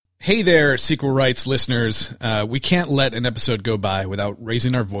Hey there, Sequel Rights listeners. We can't let an episode go by without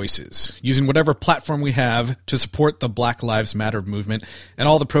raising our voices, using whatever platform we have to support the Black Lives Matter movement and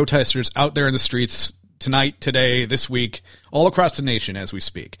all the protesters out there in the streets tonight, today, this week, all across the nation as we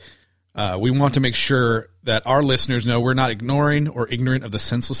speak. We want to make sure that our listeners know we're not ignoring or ignorant of the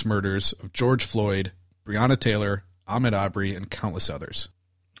senseless murders of George Floyd, Breonna Taylor, Ahmaud Arbery, and countless others.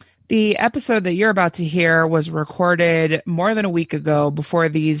 The episode that you're about to hear was recorded more than a week ago, before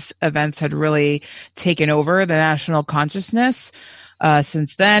these events had really taken over the national consciousness.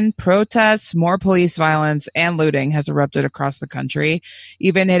 Since then, protests, more police violence, and looting has erupted across the country,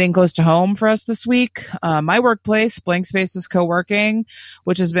 even hitting close to home for us this week. My workplace, Blank Spaces Co-working,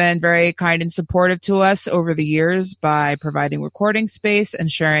 which has been very kind and supportive to us over the years by providing recording space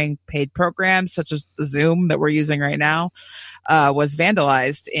and sharing paid programs such as the Zoom that we're using right now, was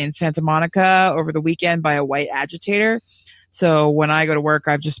vandalized in Santa Monica over the weekend by a white agitator. So when I go to work,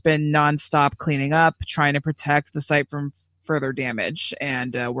 I've just been nonstop cleaning up, trying to protect the site from further damage,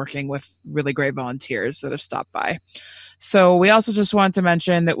 and working with really great volunteers that have stopped by. So we also just want to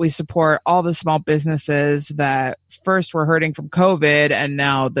mention that we support all the small businesses that first were hurting from COVID and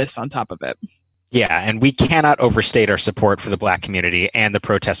now this on top of it. Yeah, and we cannot overstate our support for the Black community and the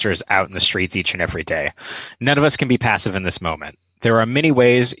protesters out in the streets each and every day. None of us can be passive in this moment. There are many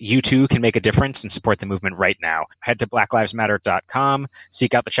ways you too can make a difference and support the movement right now. Head to blacklivesmatter.com,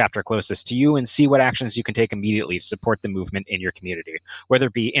 seek out the chapter closest to you, and see what actions you can take immediately to support the movement in your community, whether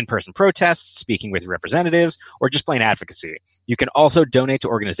it be in-person protests, speaking with representatives, or just plain advocacy. You can also donate to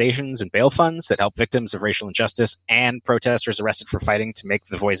organizations and bail funds that help victims of racial injustice and protesters arrested for fighting to make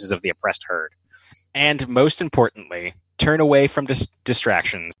the voices of the oppressed heard. And most importantly, turn away from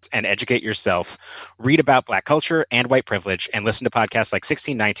distractions and educate yourself. Read about Black culture and white privilege, and listen to podcasts like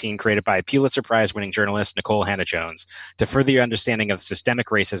 1619, created by Pulitzer Prize-winning journalist Nicole Hannah-Jones, to further your understanding of the systemic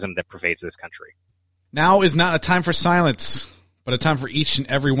racism that pervades this country. Now is not a time for silence, but a time for each and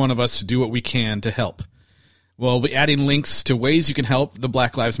every one of us to do what we can to help. We'll be adding links to ways you can help the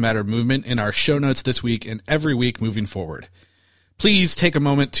Black Lives Matter movement in our show notes this week and every week moving forward. Please take a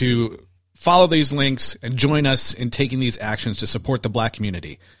moment to follow these links and join us in taking these actions to support the Black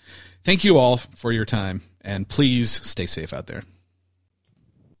community. Thank you all for your time, and please stay safe out there.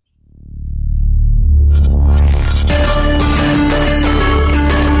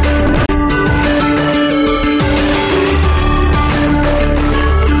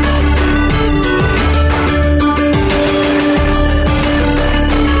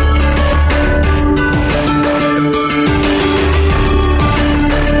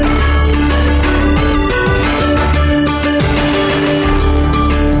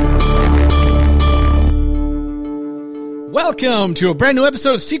 Welcome to a brand new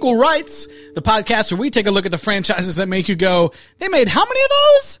episode of Sequel Rights, the podcast where we take a look at the franchises that make you go, they made how many of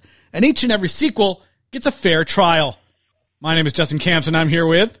those? And each and every sequel gets a fair trial. My name is Justin Camps, and I'm here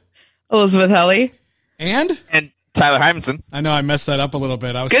with Elizabeth Helly. And Tyler Hymanson. I know I messed that up a little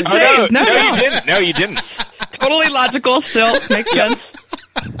bit. I was Good save. No, you didn't. No, you didn't. Totally logical still. Makes sense.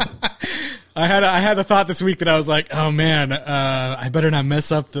 I had a thought this week that I was like, oh man, I better not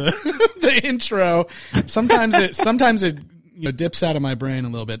mess up the the intro. Sometimes it dips out of my brain a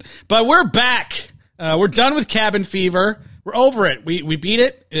little bit. But we're back. We're done with cabin fever. We're over it. We beat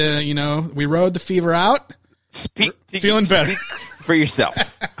it. We rode the fever out. Feeling better. Speak for yourself.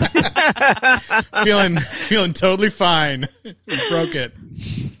 feeling totally fine. We broke it.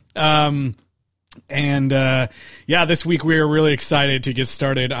 This week we are really excited to get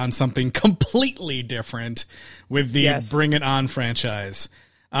started on something completely different with the Bring It On franchise.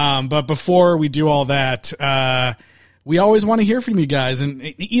 But before we do all that, we always want to hear from you guys. And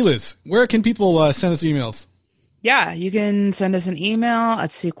Eliz, where can people send us emails? Yeah, you can send us an email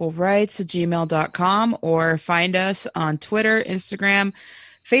at sequelrights@gmail.com or find us on Twitter, Instagram,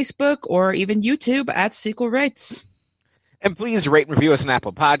 Facebook, or even YouTube at Sequel Rights. And please rate and review us on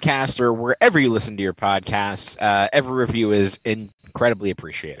Apple Podcasts or wherever you listen to your podcasts. Every review is incredibly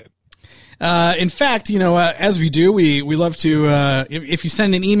appreciated. In fact, as we do, we love to, if you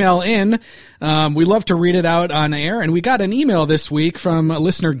send an email in, we love to read it out on air. And we got an email this week from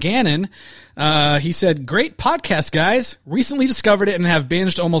listener Gannon. He said, "Great podcast, guys. Recently discovered it and have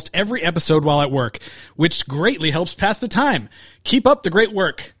binged almost every episode while at work, which greatly helps pass the time. Keep up the great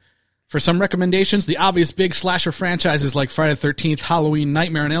work. For some recommendations, the obvious big slasher franchises like Friday the 13th, Halloween,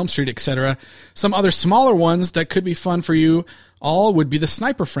 Nightmare on Elm Street, etc. Some other smaller ones that could be fun for you all would be the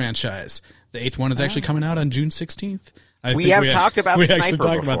Sniper franchise. The 8th one is actually coming out on June 16th. We have talked about the actually sniper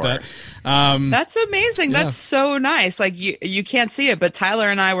talked before. about that. That's amazing. Yeah. That's so nice. Like you can't see it, but Tyler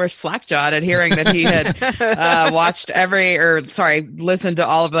and I were slack-jawed at hearing that he had listened to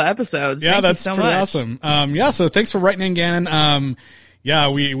all of the episodes. Yeah, Thank that's you so pretty much. awesome. So thanks for writing in, Gannon. Yeah,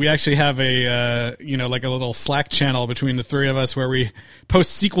 we actually have a like a little Slack channel between the three of us where we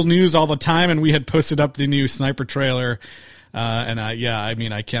post sequel news all the time, and we had posted up the new Sniper trailer.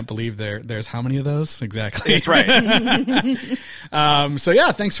 I can't believe there's how many of those exactly. That's right.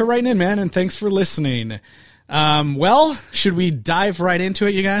 Thanks for writing in, man, and thanks for listening. Should we dive right into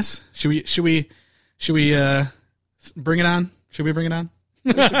it, you guys? Should we bring it on? Should we bring it on?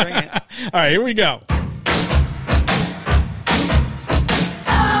 We should bring it. All right, here we go.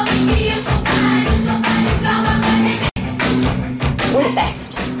 We're the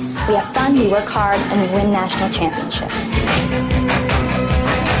best. We have fun, we work hard, and we win national championships.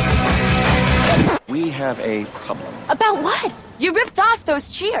 We have a problem. About what? You ripped off those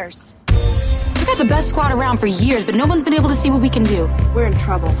cheers. We've had the best squad around for years, but no one's been able to see what we can do. We're in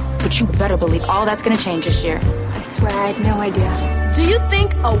trouble. But you better believe all that's gonna change this year. I swear I had no idea. Do you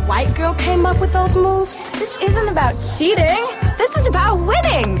think a white girl came up with those moves? This isn't about cheating. This is about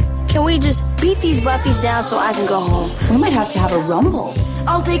winning. Can we just beat these Buffys down so I can go home? We might have to have a rumble.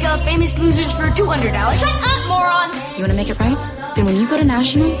 I'll take out Famous Losers for $200. Shut up, moron! You wanna make it right? Then when you go to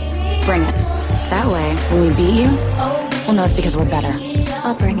nationals, bring it. That way, when we beat you, we'll know it's because we're better.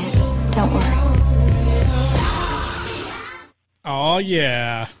 I'll bring it. Don't worry. Oh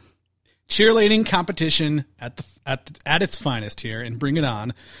yeah, cheerleading competition at its finest here, and Bring It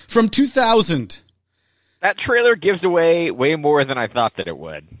On from 2000. That trailer gives away way more than I thought that it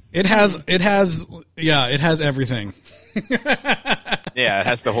would. It has everything. Yeah, it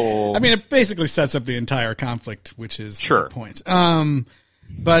has the whole. I mean, it basically sets up the entire conflict, which is Sure. the point. So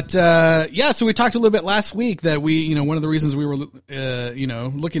we talked a little bit last week that one of the reasons we were,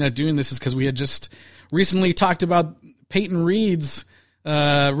 looking at doing this is because we had just recently talked about Peyton Reed's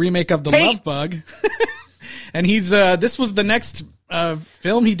remake of The Love Bug, and this was the next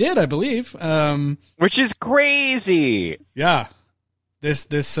film he did, I believe, which is crazy. Yeah,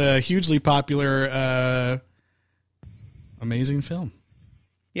 this hugely popular, amazing film.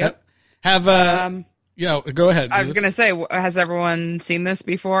 Yep. Go ahead. I was going to say, has everyone seen this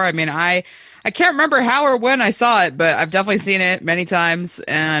before? I mean, I can't remember how or when I saw it, but I've definitely seen it many times.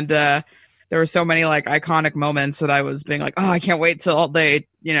 And there were so many like iconic moments that I was being like, oh, I can't wait till they,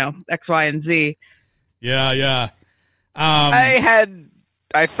 X, Y, and Z. Yeah.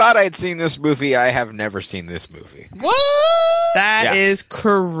 I thought I'd seen this movie. I have never seen this movie. What? That is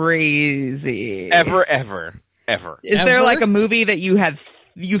crazy. Ever. Is there like a movie that you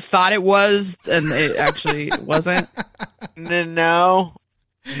thought it was and it actually wasn't? No.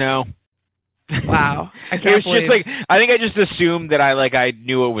 Wow. I can't It was believe. just like, I think I just assumed that I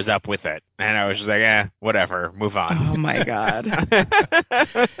knew what was up with it. And I was just like, whatever, move on. Oh my God.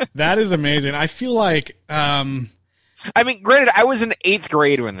 That is amazing. I feel like, I mean, granted, I was in 8th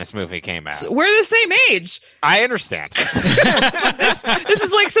grade when this movie came out. We're the same age. I understand. This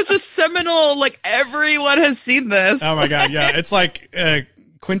is like such a seminal, like everyone has seen this. oh my God. Yeah. It's like a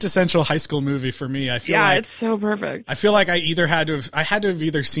quintessential high school movie for me. I feel like it's so perfect. I feel like I had to have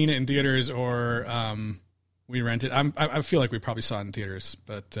either seen it in theaters or, we rented. I feel like we probably saw it in theaters,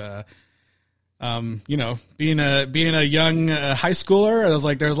 but, being a young high schooler, I was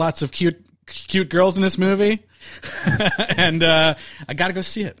like, there's lots of cute girls in this movie. And I gotta go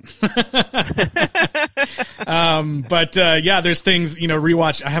see it. There's things,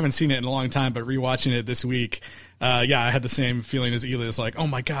 rewatch. I haven't seen it in a long time, but rewatching it this week, I had the same feeling as Eli. It's like, oh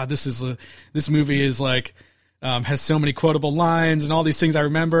my God, this movie is like, has so many quotable lines and all these things I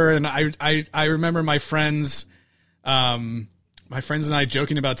remember. And I remember my friends and I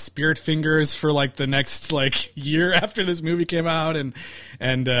joking about Spirit Fingers for like the next like year after this movie came out. And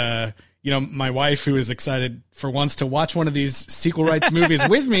my wife, who was excited for once to watch one of these sequel rights movies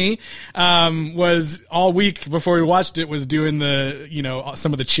with me, was all week before we watched it was doing the,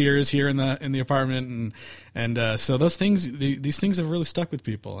 some of the cheers here in the apartment. And so those things, these things have really stuck with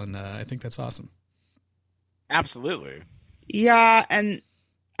people. And I think that's awesome. Absolutely. Yeah. And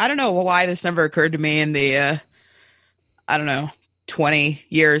I don't know why this never occurred to me in the, 20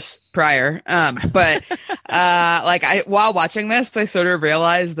 years prior. But while watching this, I sort of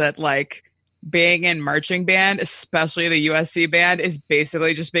realized that like being in marching band, especially the USC band, is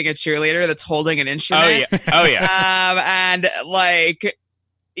basically just being a cheerleader that's holding an instrument. Oh yeah. And like,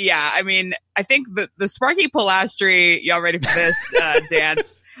 yeah, I mean, I think the Sparky Pilastri, y'all ready for this,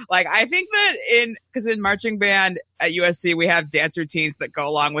 dance Like, I think that because in marching band at USC, we have dance routines that go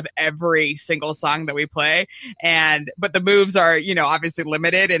along with every single song that we play. But the moves are, obviously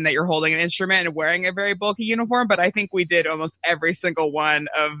limited in that you're holding an instrument and wearing a very bulky uniform. But I think we did almost every single one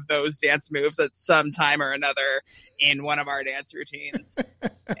of those dance moves at some time or another in one of our dance routines.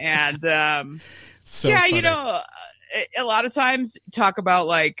 And funny. A lot of times talk about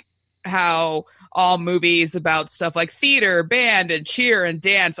like how all movies about stuff like theater, band, and cheer and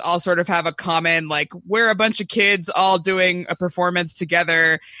dance all sort of have a common, like, we're a bunch of kids all doing a performance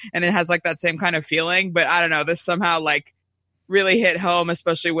together, and it has like that same kind of feeling. But I don't know, this somehow like really hit home,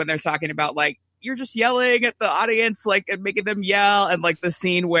 especially when they're talking about like, you're just yelling at the audience, like, and making them yell. And like the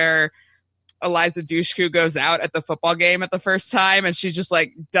scene where Eliza Dushku goes out at the football game at the first time, and she just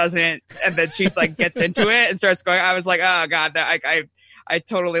like doesn't, and then she's like gets into it and starts going. I was like, oh god, that I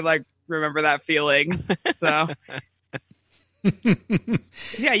totally like remember that feeling. So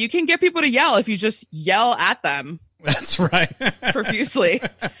yeah, you can get people to yell if you just yell at them. That's right. Profusely.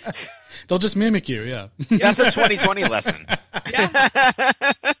 They'll just mimic you. Yeah. That's a 2020 lesson. Yeah.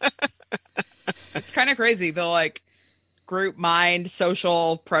 It's kind of crazy. The like group mind,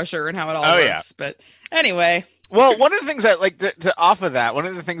 social pressure, and how it all works. Yeah. But anyway. Well, one of the things that, like, to off of that, one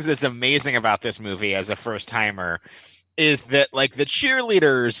of the things that's amazing about this movie as a first timer is that, like, the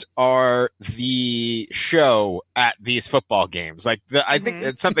cheerleaders are the show at these football games. Like, I think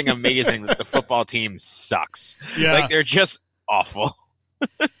it's something amazing that the football team sucks. Yeah. Like, they're just awful.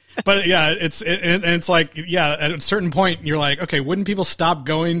 But yeah, it's like, yeah, at a certain point, you're like, okay, wouldn't people stop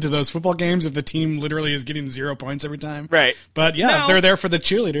going to those football games if the team literally is getting 0 points every time? Right. But yeah, if they're there for the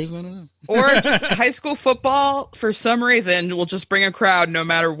cheerleaders, I don't know. Or just high school football, for some reason, will just bring a crowd no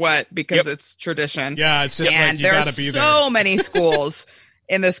matter what, because it's tradition. Yeah, it's just like, you gotta be there. And there's so many schools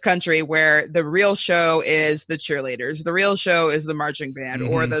in this country where the real show is the cheerleaders, the real show is the marching band,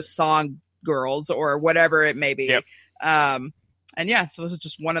 or the song girls, or whatever it may be. Yep. And yeah, so this is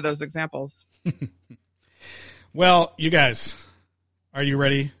just one of those examples. Well, you guys, are you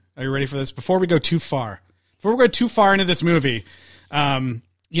ready? Are you ready for this? Before we go too far into this movie,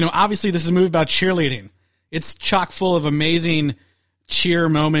 obviously this is a movie about cheerleading. It's chock full of amazing cheer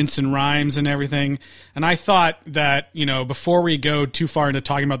moments and rhymes and everything. And I thought that, before we go too far into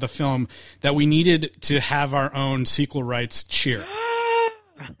talking about the film, that we needed to have our own sequel rights cheer.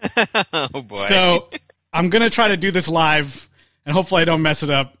 Oh boy. So I'm going to try to do this live, and hopefully I don't mess it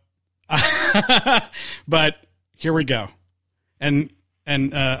up. But here we go. And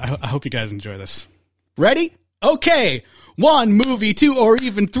I hope you guys enjoy this. Ready? Okay. 1 movie, 2, or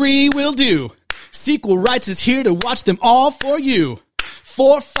even 3 will do. Sequel Rights is here to watch them all for you.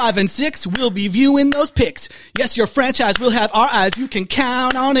 4, 5, and 6 will be viewing those picks. Yes, your franchise will have our eyes. You can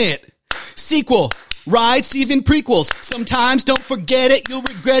count on it. Sequel Rights, even prequels. Sometimes don't forget it. You'll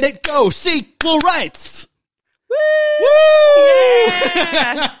regret it. Go Sequel Rights. Woo!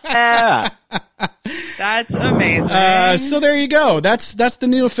 Yeah. That's amazing. So there you go. That's the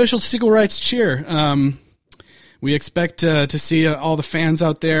new official Sequel Rights cheer. We expect to see all the fans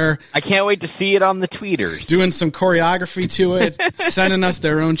out there. I can't wait to see it on the tweeters. Doing some choreography to it, sending us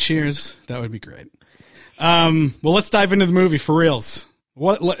their own cheers. That would be great. Well, let's dive into the movie for reals.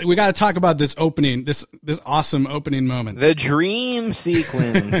 We got to talk about this opening, this awesome opening moment. The dream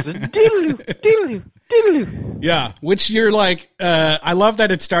sequence. Diddle-oo, diddle-oo, diddle-oo. Yeah, which you're like, I love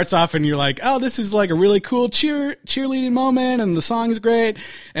that it starts off and you're like, oh, this is like a really cool cheerleading moment, and the song is great.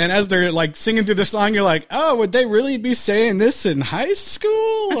 And as they're like singing through the song, you're like, oh, would they really be saying this in high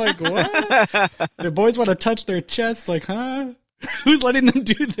school? Like, what? The boys want to touch their chests, like, huh? Who's letting them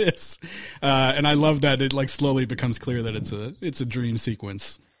do this? And I love that it like slowly becomes clear that it's a dream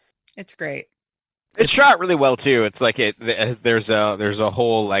sequence. It's great. It's shot really well too. It's like there's a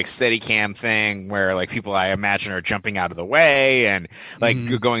whole like Steadicam thing where like people I imagine are jumping out of the way and like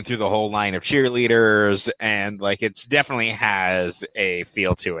going through the whole line of cheerleaders, and like it's definitely has a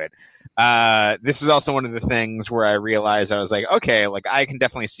feel to it. This is also one of the things where I realized I was like, okay, like I can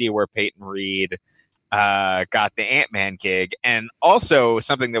definitely see where Peyton Reed got the Ant-Man gig. And also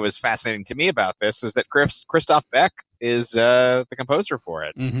something that was fascinating to me about this is that Christoph Beck is the composer for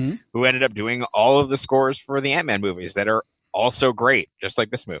it, who ended up doing all of the scores for the Ant-Man movies that are also great, just like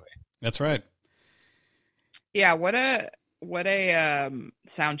this movie. That's right. Yeah, what a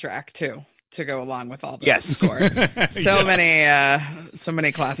soundtrack too to go along with all the score. So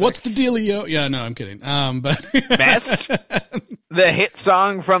many classics. What's the dealio? Yeah, no, I'm kidding. But Mest, the hit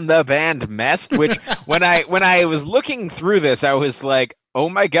song from the band Mest, which when I was looking through this, I was like, oh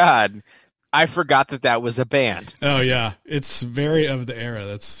my god, I forgot that was a band. Oh yeah, it's very of the era.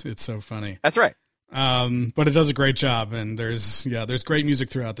 It's so funny. That's right. But it does a great job, and there's great music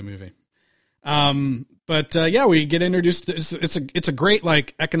throughout the movie. We get introduced. It's a great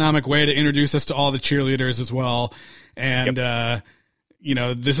like economic way to introduce us to all the cheerleaders as well, and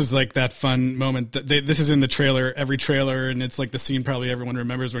this is like that fun moment. This is in the trailer, every trailer, and it's like the scene probably everyone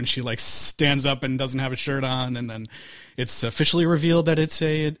remembers when she like stands up and doesn't have a shirt on, and then it's officially revealed that it's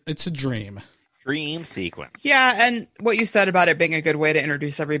a dream. Dream sequence. Yeah, and what you said about it being a good way to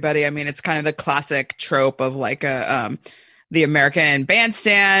introduce everybody, I mean, it's kind of the classic trope of like a the American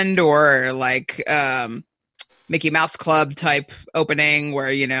Bandstand or like Mickey Mouse Club type opening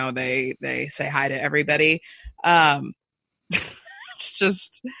where, they say hi to everybody. It's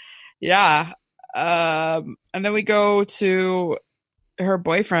just, yeah. And then we go to her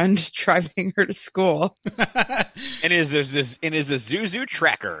boyfriend driving her to school. And is a Zuzu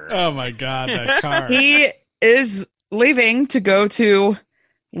Tracker. Oh my God, that car. He is leaving to go to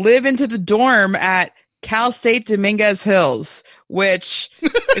live into the dorm at Cal State Dominguez Hills, which,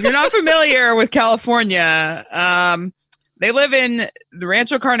 if you're not familiar with California, they live in the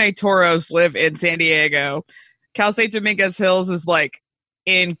Rancho Carne Toros live in San Diego. Cal State Dominguez Hills is like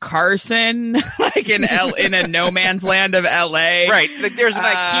in Carson, like in a no man's land of LA. Right. Like there's an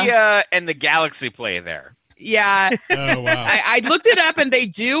IKEA and the Galaxy play there. Yeah. Oh wow. I looked it up and they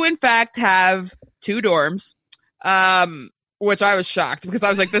do in fact have 2 dorms. Which I was shocked because I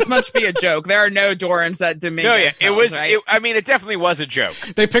was like, this must be a joke. There are no dorms at Dominguez. No, yeah, Hills, it was. right? It definitely was a joke.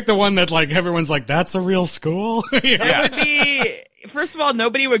 They picked the one that like everyone's like, that's a real school. That would be, first of all,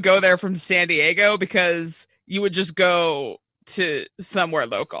 nobody would go there from San Diego because you would just go to somewhere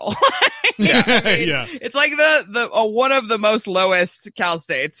local. Yeah. It's like the one of the most lowest Cal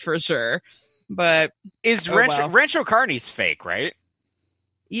States for sure. But is Rancho Carne's fake, right?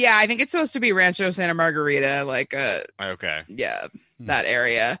 Yeah, I think it's supposed to be Rancho Santa Margarita, like okay, yeah, that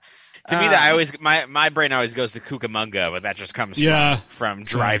area. To me, that I always my brain always goes to Cucamonga, but that just comes from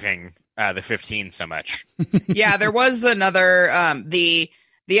driving the 15 so much. Yeah, there was another the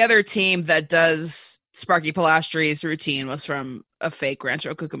other team that does Sparky Pilastri's routine was from a fake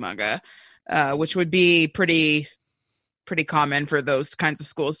Rancho Cucamonga, which would be pretty common for those kinds of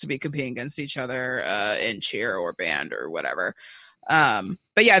schools to be competing against each other in cheer or band or whatever.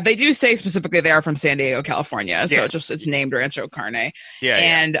 But yeah, they do say specifically they are from San Diego, California. So it's named Rancho Carne. Yeah.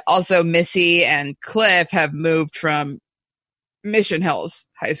 And also Missy and Cliff have moved from Mission Hills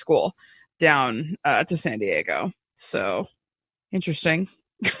High School down to San Diego. So interesting.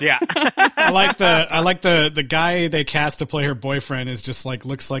 Yeah. I like the guy they cast to play her boyfriend is just like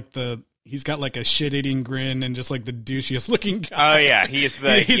looks like he's got like a shit-eating grin and just like the douchiest looking guy. Oh yeah, he's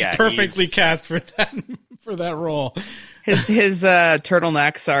perfectly cast for that role. His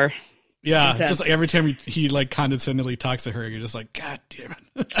turtlenecks are intense. Just like every time he like condescendingly talks to her, you're just like, God damn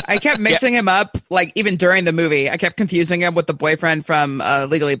it. I kept mixing him up, like even during the movie. I kept confusing him with the boyfriend from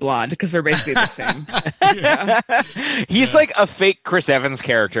Legally Blonde because they're basically the same. He's like a fake Chris Evans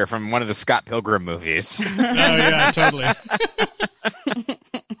character from one of the Scott Pilgrim movies. Oh yeah, totally.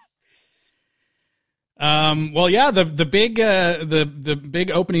 The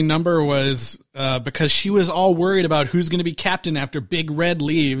big opening number was because she was all worried about who's going to be captain after Big Red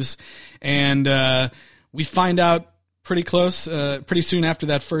leaves, and we find out pretty soon after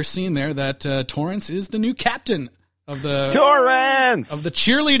that first scene there that Torrance is the new captain of the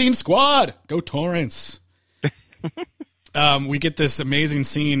cheerleading squad. Go Torrance! We get this amazing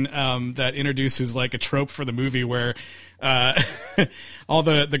scene that introduces like a trope for the movie where all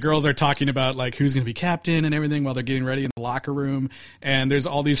the girls are talking about like who's going to be captain and everything while they're getting ready in the locker room, and there's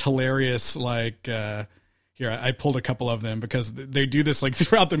all these hilarious like here I pulled a couple of them because they do this like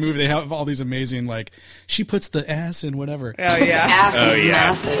throughout the movie. They have all these amazing like she puts the ass in whatever. Oh yeah, ass is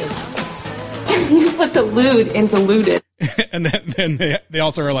massive. You put the lewd into looted. And then they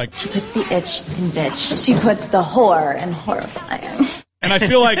also are like she puts the itch in bitch. She puts the whore in horrifying. And I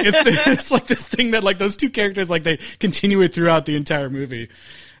feel like it's like this thing that like those two characters like they continue it throughout the entire movie,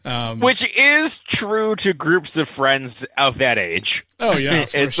 which is true to groups of friends of that age. Oh yeah,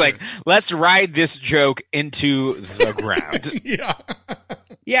 it's sure. Like let's ride this joke into the ground.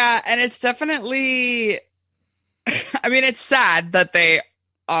 Yeah, and it's definitely. I mean, it's sad that they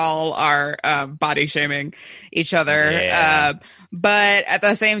all are body shaming each other, but at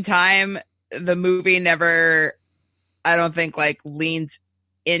the same time, the movie never. I don't think like leans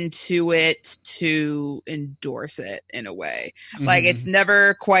into it to endorse it in a way. Mm-hmm. Like it's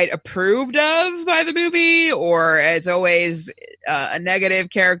never quite approved of by the movie, or it's always a negative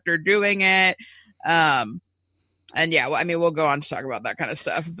character doing it. And yeah, well, I mean, we'll go on to talk about that kind of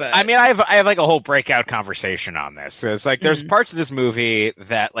stuff. But I mean, I have like a whole breakout conversation on this. So it's like there's parts of this movie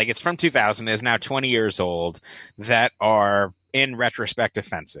that like it's from 2000, is now 20 years old, that are in retrospect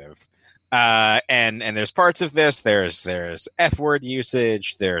offensive. And there's parts of this. There's F-word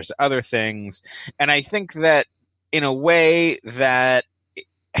usage. There's other things, and I think that in a way that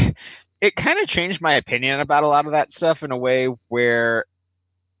it kind of changed my opinion about a lot of that stuff in a way where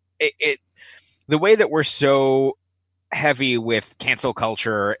the way that we're so heavy with cancel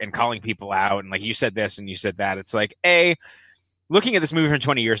culture and calling people out, and like you said this and you said that, it's like, looking at this movie from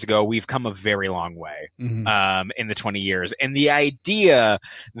 20 years ago, we've come a very long way in the 20 years. And the idea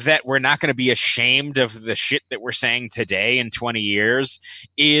that we're not going to be ashamed of the shit that we're saying today in 20 years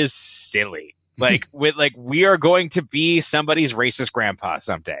is silly. Like, we are going to be somebody's racist grandpa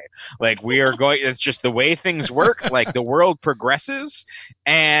someday. Like, it's just the way things work. Like, the world progresses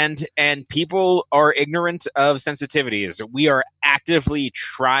and people are ignorant of sensitivities. We are actively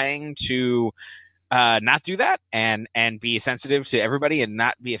trying to not do that and be sensitive to everybody and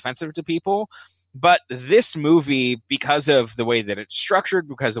not be offensive to people. But this movie, because of the way that it's structured,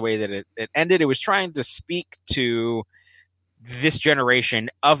 because of the way that it ended, it was trying to speak to this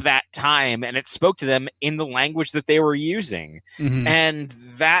generation of that time, and it spoke to them in the language that they were using. And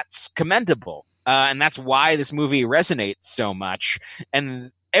that's commendable. And that's why this movie resonates so much.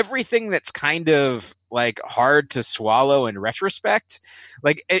 And everything that's kind of like hard to swallow in retrospect,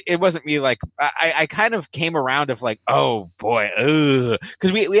 like it wasn't me. Like I kind of came around of like, oh boy,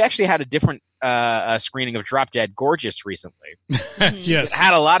 because we actually had a different screening of Drop Dead Gorgeous recently. Yes, it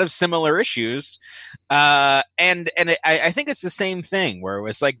had a lot of similar issues, I think it's the same thing where it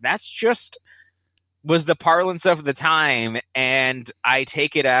was like that's just was the parlance of the time, and I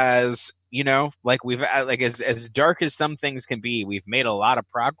take it as, you know, like we've like as dark as some things can be, we've made a lot of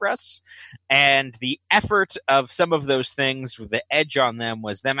progress, and the effort of some of those things, the edge on them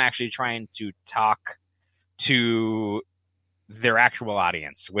was them actually trying to talk to their actual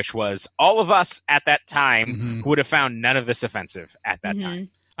audience, which was all of us at that time who would have found none of this offensive at that time.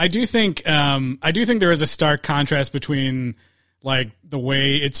 I do think there is a stark contrast between like the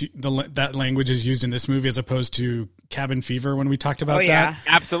way that language is used in this movie as opposed to Cabin Fever when we talked about that.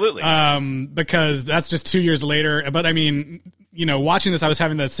 Absolutely. Because that's just 2 years later. But I mean, you know, watching this, I was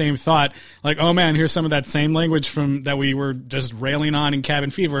having that same thought, like, oh man, here's some of that same language from that we were just railing on in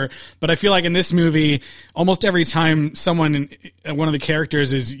Cabin Fever. But I feel like in this movie, almost every time one of the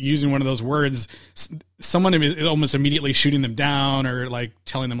characters is using one of those words, someone is almost immediately shooting them down or like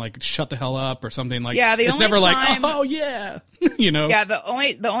telling them like shut the hell up or something. Like, yeah, it's never like, oh yeah, you know. Yeah, the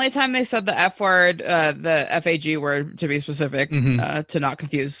only time they said the F word, the FAG word to be specific, to not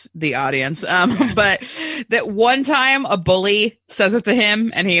confuse the audience. But that one time a bully says it to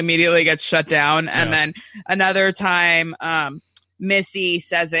him and he immediately gets shut down, and then another time Missy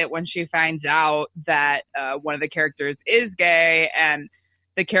says it when she finds out that one of the characters is gay, and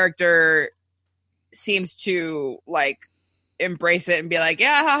the character seems to like embrace it and be like,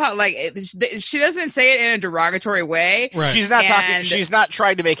 yeah, haha. Like she doesn't say it in a derogatory way. Right. She's not talking. She's not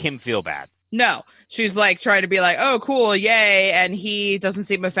trying to make him feel bad. No, she's like trying to be like, oh, cool, yay, and he doesn't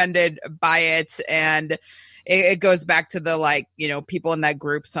seem offended by it, and it goes back to the like, you know, people in that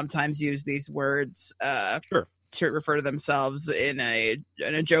group sometimes use these words to refer to themselves in a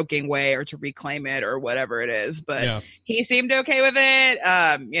joking way or to reclaim it or whatever it is. But he seemed okay with it.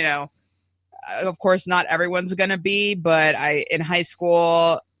 You know, of course, not everyone's gonna be, but in high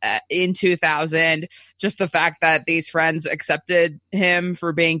school in 2000, just the fact that these friends accepted him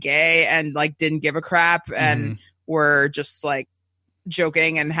for being gay and like didn't give a crap and were just like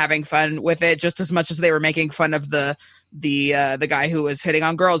joking and having fun with it just as much as they were making fun of the guy who was hitting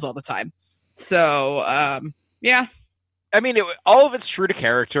on girls all the time. So yeah, I mean, all of it's true to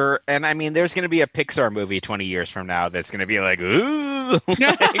character, and I mean, there's going to be a Pixar movie 20 years from now that's going to be like, ooh,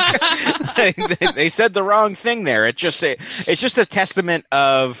 like, they said the wrong thing there. It's just a testament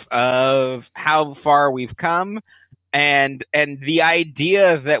of how far we've come, and the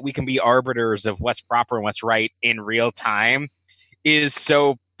idea that we can be arbiters of what's proper and what's right in real time is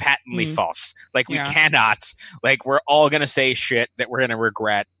so patently false. Like we cannot, like we're all going to say shit that we're going to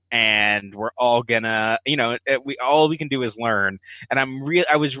regret. And we're all gonna, you know, all we can do is learn. And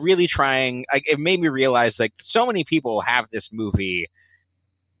I was really trying. Like, it made me realize, like, so many people have this movie.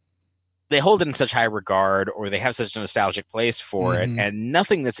 They hold it in such high regard, or they have such a nostalgic place for it, and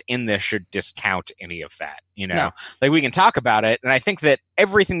nothing that's in this should discount any of that. You know, like we can talk about it, and I think that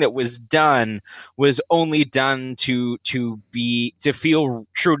everything that was done was only done to feel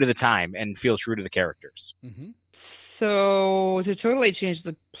true to the time and feel true to the characters. So to totally change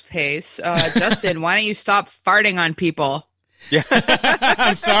the pace, Justin, why don't you stop farting on people? Yeah.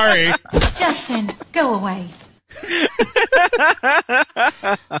 I'm sorry. Justin, go away.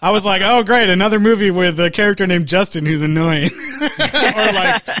 I was like, oh, great, another movie with a character named Justin who's annoying. Or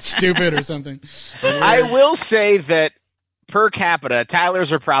like stupid or something. I will say that per capita,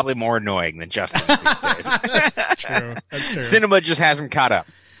 Tyler's are probably more annoying than Justin's these days. That's true. That's true. Cinema just hasn't caught up.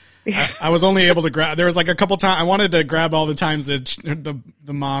 I was only able to grab. There was like a couple times I wanted to grab all the times that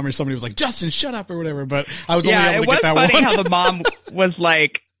the mom or somebody was like, "Justin, shut up" or whatever. But I was only able to get that one. It was funny how the mom was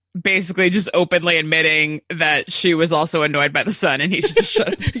like basically just openly admitting that she was also annoyed by the son, and he should just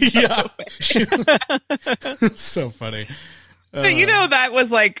shut up. Yeah, so funny. But that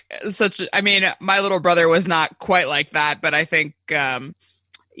was like such. I mean, my little brother was not quite like that, but I think.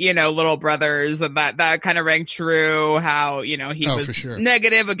 Little brothers, and that kind of rang true. How he was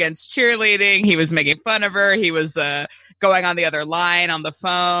negative against cheerleading. He was making fun of her. He was going on the other line on the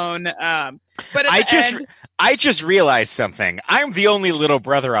phone. But I just realized something. I'm the only little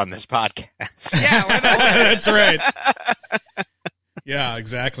brother on this podcast. Yeah, we're the that's right. Yeah,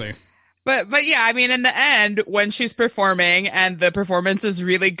 exactly. But yeah, I mean, in the end, when she's performing and the performance is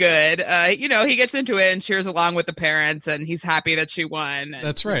really good, he gets into it and cheers along with the parents, and he's happy that she won. And,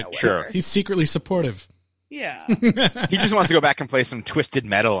 that's right. Sure. He's secretly supportive. Yeah. He just wants to go back and play some Twisted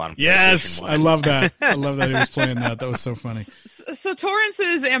Metal on Yes, PlayStation 1. I love that. I love that he was playing that. That was so funny. So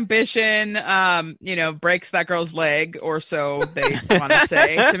Torrance's ambition, breaks that girl's leg, or so they want to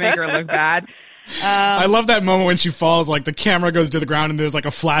say, to make her look bad. I love that moment when she falls, like the camera goes to the ground and there's like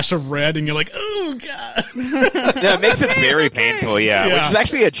a flash of red and you're like, oh god. Yeah, it makes it very painful, yeah, which is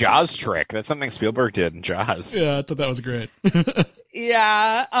actually a Jaws trick. That's something Spielberg did in Jaws. Yeah, I thought that was great.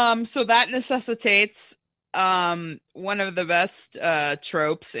 Yeah, so that necessitates one of the best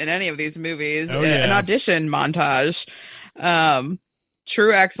tropes in any of these movies, an audition montage.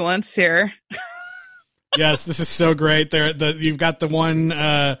 True excellence here. Yes, this is so great. You've got the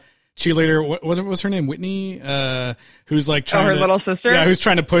one cheerleader, what was her name? Whitney, who's like trying her little sister? Yeah, who's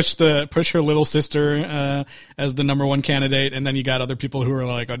trying to push her little sister as the number one candidate, and then you got other people who are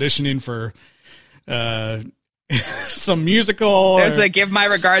like auditioning for some musical. There's a Give My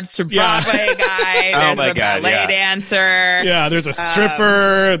Regards to Broadway guy. There's a ballet dancer. Yeah, there's a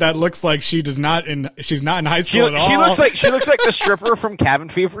stripper that looks like she's not in high school at all. She looks like the stripper from Cabin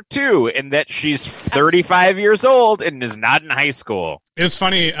Fever 2 in that she's 35 years old and is not in high school. It's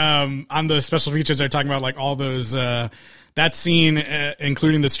funny, on the special features they're talking about like all those that scene,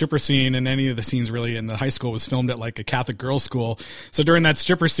 including the stripper scene and any of the scenes really in the high school, was filmed at like a Catholic girls' school. So during that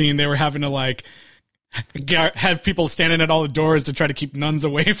stripper scene, they were having to like have people standing at all the doors to try to keep nuns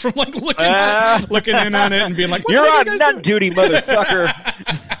away from like looking in on it and being like, "You're on nut duty, motherfucker."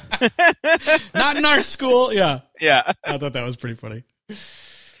 Not in our school. Yeah. I thought that was pretty funny.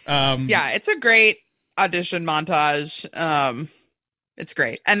 Yeah, it's a great audition montage. It's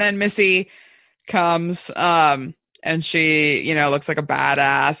great. And then Missy comes, and she, looks like a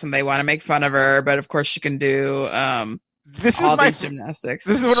badass, and they want to make fun of her, but of course she can do gymnastics.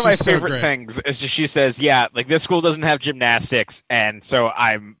 This is one of my favorite things. Is she says, "Yeah, like this school doesn't have gymnastics, and so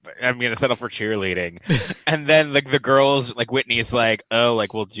I'm gonna settle for cheerleading." And then like the girls, like Whitney's like, "Oh,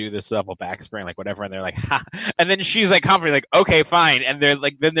 like we'll do this double back spring, like whatever," and they're like, "Ha!" And then she's like confident, like, "Okay, fine." And they're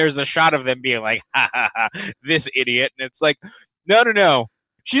like, then there's a shot of them being like, "Ha ha ha, this idiot," and it's like, no.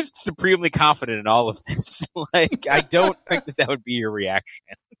 She's supremely confident in all of this. Like, I don't think that would be your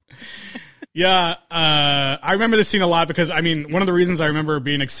reaction. Yeah, I remember this scene a lot because, I mean, one of the reasons I remember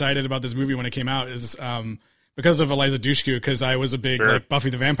being excited about this movie when it came out is because of Eliza Dushku, because I was a big like Buffy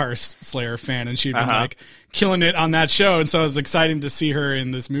the Vampire Slayer fan, and she'd been like killing it on that show, and so it was exciting to see her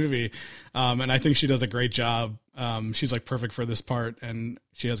in this movie. And I think she does a great job. She's like perfect for this part, and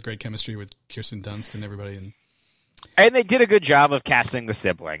she has great chemistry with Kirsten Dunst and everybody. And they did a good job of casting the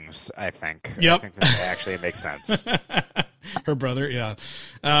siblings, I think. Yep. I think that actually makes sense. Her brother, yeah.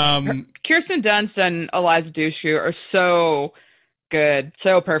 Kirsten Dunst and Eliza Dushku are so good,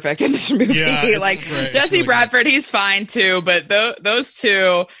 so perfect in this movie. Yeah, like great. Jesse really Bradford, he's fine too, but those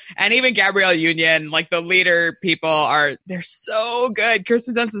two, and even Gabrielle Union, like the leader people, they're so good.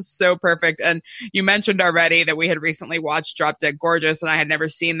 Kirsten Dunst is so perfect. And you mentioned already that we had recently watched Drop Dead Gorgeous, and I had never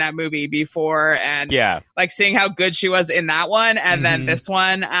seen that movie before. And like seeing how good she was in that one, and then this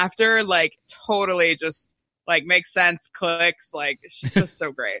one after, like totally just like makes sense, clicks. Like she's just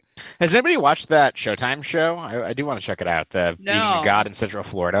so great. Has anybody watched that Showtime show? I do want to check it out. The Meeting of God in Central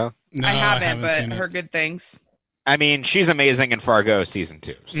Florida. No, I haven't but heard good things. I mean, she's amazing in Fargo season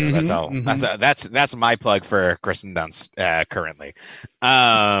 2. So that's all. That's my plug for Kristen Dunst currently.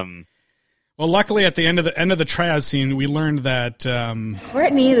 Well, Well, luckily, at the end of the tryout scene, we learned that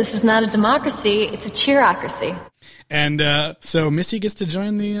Brittany, this is not a democracy; it's a cheerocracy. And so Missy gets to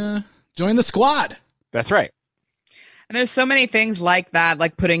join the squad. That's right. And there's so many things like that,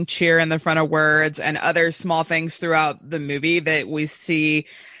 like putting cheer in the front of words and other small things throughout the movie that we see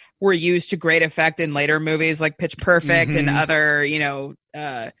were used to great effect in later movies like Pitch Perfect and other,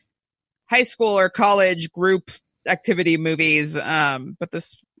 high school or college group activity movies. But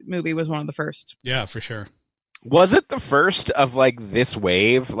this movie was one of the first. Yeah, for sure. Was it the first of like this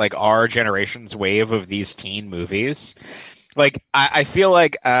wave, like our generation's wave of these teen movies? Like, I feel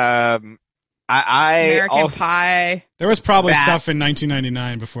like American Pie. There was probably stuff in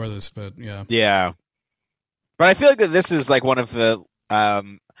 1999 before this, but yeah. Yeah. But I feel like that this is like one of the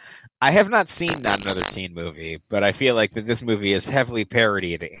I have not seen Not Another Teen Movie, but I feel like that this movie is heavily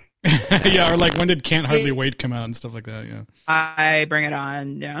parodied. Yeah, or like when did Can't Hardly Wait come out and stuff like that, yeah. I Bring It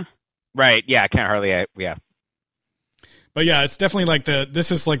On, yeah. Right, yeah, Can't Hardly, yeah. But yeah, it's definitely like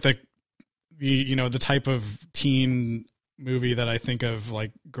this is like the the type of teen movie that I think of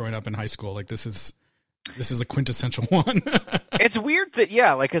like growing up in high school. Like this is a quintessential one. It's weird that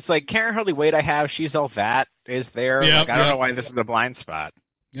like it's like Can't Hardly Wait I have, She's All That is there. Yep, like, I don't know why this is a blind spot.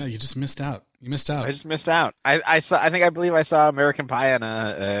 Yeah, you just missed out. You missed out. I just missed out. I believe I saw American Pie on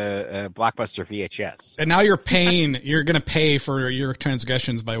a Blockbuster VHS. And now you're going to pay for your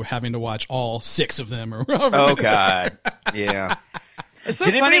transgressions by having to watch all 6 of them or whatever. Oh God. Yeah. It's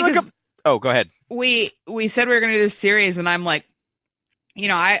so funny because oh, go ahead. We said we were going to do this series and I'm like,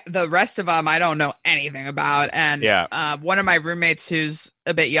 the rest of them I don't know anything about. And one of my roommates who's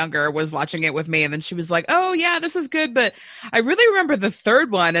a bit younger was watching it with me, and then she was like, "Oh yeah, this is good." But I really remember the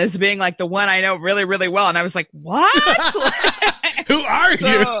third one as being like the one I know really, really well. And I was like, "What? Who are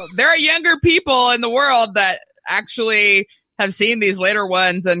you?" There are younger people in the world that actually have seen these later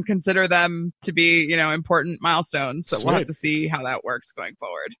ones and consider them to be, important milestones. So we'll have to see how that works going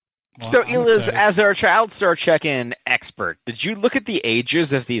forward. Well, so, Eliz, as our child star check-in expert, did you look at the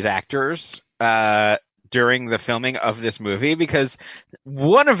ages of these actors during the filming of this movie? Because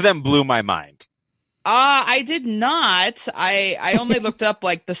one of them blew my mind. I did not. I only looked up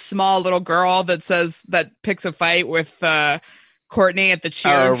like the small little girl that picks a fight with Courtney at the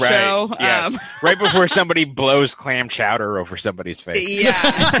cheer show. Yes. Right before somebody blows clam chowder over somebody's face.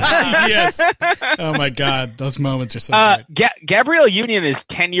 Yeah. Yes. Oh my God. Those moments are so great. Gabrielle Union is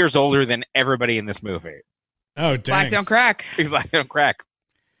 10 years older than everybody in this movie. Oh, dang. Black Don't Crack. Black Don't Crack.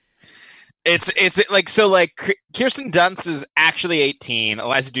 It's like, so like Kirsten Dunst is actually 18.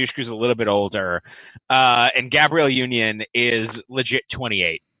 Eliza Dushku's a little bit older. And Gabrielle Union is legit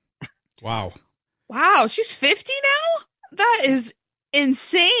 28. Wow. Wow. She's 50 now? That is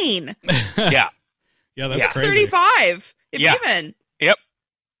insane. Yeah. Yeah, that's crazy. 35. Even. Yep.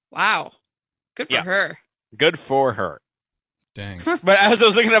 Wow. Good for her. Good for her. Dang. But as I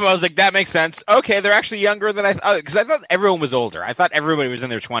was looking up, I was like, that makes sense. Okay, they're actually younger than I thought. Because I thought everyone was older. I thought everybody was in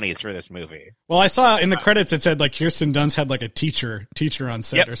their 20s for this movie. Well, I saw in the credits it said like Kirsten Dunst had like a teacher on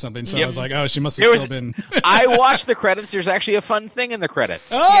set or something. So I was like, oh, she must have still been. I watched the credits. There's actually a fun thing in the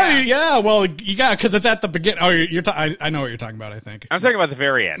credits. Oh, yeah. Well, you got because it's at the beginning. Oh, I know what you're talking about, I think. I'm talking about the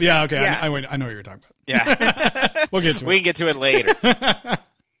very end. Yeah, okay. Yeah. I know what you're talking about. Yeah. We'll get to it. We can get to it later.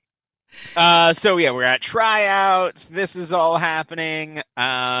 So yeah, we're at tryouts. This is all happening.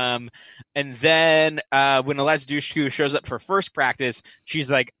 And then when Eliza Dushku shows up for first practice,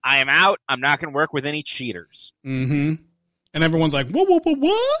 she's like, I am out. I'm not going to work with any cheaters. Mm-hmm. And everyone's like,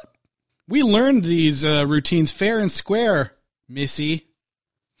 what? We learned these routines fair and square, Missy.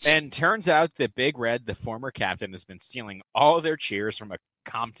 And turns out that Big Red, the former captain, has been stealing all of their cheers from a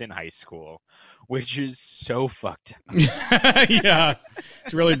Compton high school, which is so fucked up. Yeah,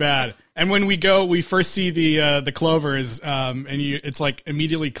 it's really bad. And when we first see the Clovers, and it's like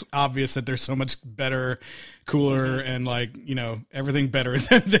immediately obvious that they're so much better, cooler, and like everything better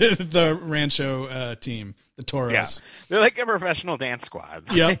than the Rancho team, the Toros. Yeah. They're like a professional dance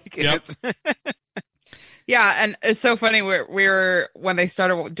squad. Yep. Yeah, and it's so funny. We were when they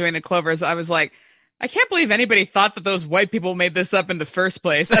started doing the Clovers, I was like, I can't believe anybody thought that those white people made this up in the first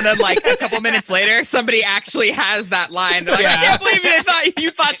place. And then like a couple minutes later, somebody actually has that line. Like, I can't believe you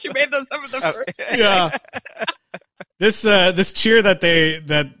thought you made those up in the first place. Yeah. This cheer that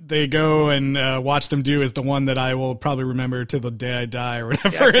they go and watch them do is the one that I will probably remember to the day I die or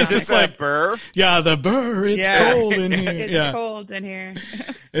whatever. Yeah, it's just like burr. Yeah, the burr. It's cold in here. It's cold in here.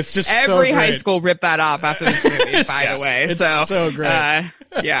 It's just every so high school ripped that off after this movie. By the way, it's so great.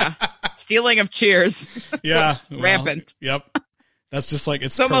 Yeah, stealing of cheers. Yeah, rampant. Yep. That's just like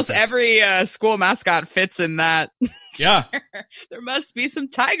it's almost perfect. every school mascot fits in that. Yeah. There must be some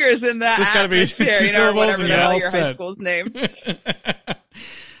tigers in that. It's just got to be atmosphere, two syllables whatever and the you're hell all your set. high school's name.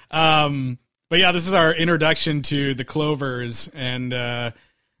 But yeah, this is our introduction to the Clovers, and the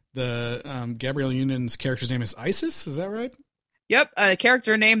Gabrielle Union's character's name is Isis. Is that right? Yep, a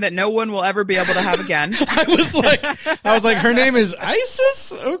character name that no one will ever be able to have again. I was like, her name is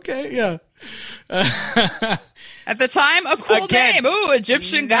Isis. Okay, yeah. At the time, a cool Again, name. Ooh,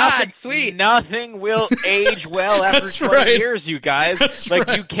 Egyptian god, sweet. Nothing will age well after That's 20 right. years, you guys. That's like,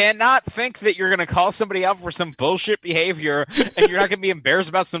 right. you cannot think that you're going to call somebody out for some bullshit behavior and you're not going to be embarrassed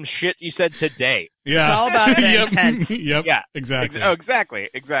about some shit you said today. Yeah. It's all about the Yep. intent. Yep. Yeah. Exactly. Exactly.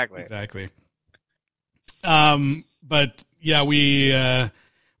 Exactly. But yeah, we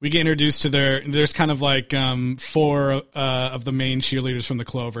get introduced to there's kind of like four of the main cheerleaders from the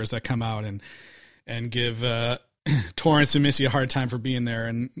Clovers that come out and give Torrance and Missy a hard time for being there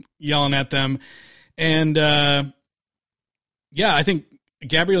and yelling at them. And yeah, I think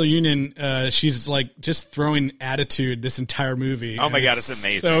Gabrielle Union, she's like just throwing attitude this entire movie. Oh my God, it's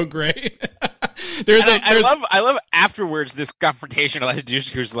amazing. So great. I love afterwards this confrontation.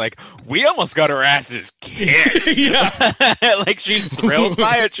 Who's like, we almost got our asses kicked. Yeah. Like, she's thrilled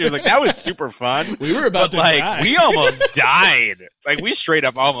by it. She was like, that was super fun. We were about to die. We almost died. Like, we straight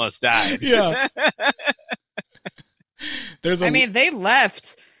up almost died. Yeah. They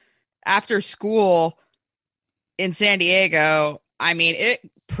left after school in San Diego. I mean, it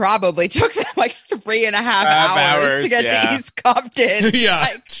probably took them like 3.5 hours to get to East Compton. Yeah.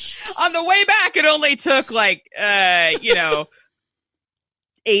 Like, on the way back, it only took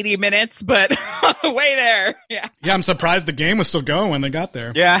 80 minutes, but on the way there, yeah. Yeah, I'm surprised the game was still going when they got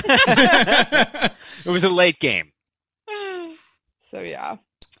there. Yeah. It was a late game. So, yeah.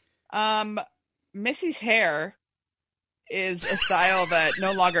 Missy's hair is a style that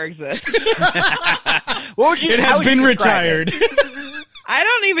no longer exists. It has been retired. I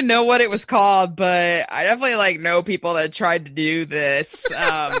don't even know what it was called, but I definitely know people that tried to do this.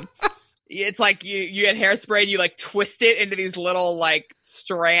 It's like you get hairspray and you twist it into these little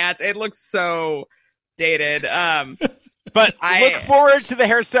strands. It looks so dated. But look forward to the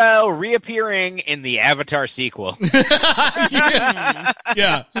hairstyle reappearing in the Avatar sequel. Yeah.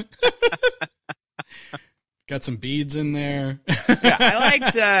 Got some beads in there. Yeah, I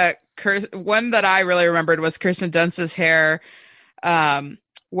liked one that I really remembered was Kirsten Dunst's hair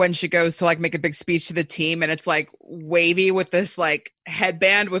when she goes to make a big speech to the team, and it's wavy with this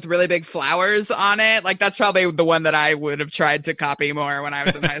headband with really big flowers on it. That's probably the one that I would have tried to copy more when I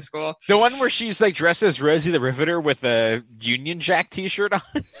was in high school. The one where she's dressed as Rosie the Riveter with a Union Jack t-shirt on.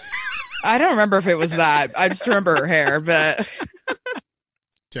 I don't remember if it was that. I just remember her hair, but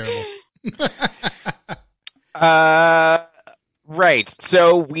terrible. Right.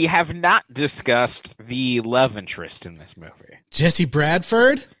 So we have not discussed the love interest in this movie. Jesse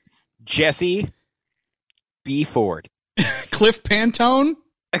Bradford? Jesse B. Ford. Cliff Pantone?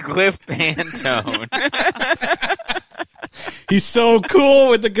 Cliff Pantone. He's so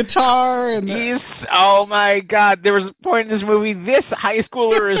cool with the guitar. And oh my God. There was a point in this movie, this high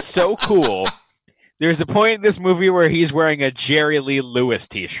schooler is so cool. There's a point in this movie where he's wearing a Jerry Lee Lewis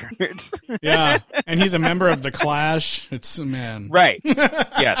t-shirt. Yeah, and he's a member of The Clash. It's, man. Right.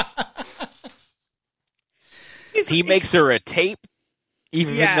 Yes. He makes her a tape,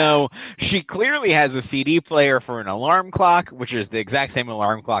 even though she clearly has a CD player for an alarm clock, which is the exact same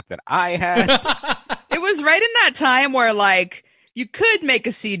alarm clock that I had. It was right in that time where you could make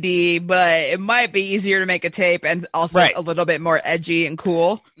a CD, but it might be easier to make a tape and also a little bit more edgy and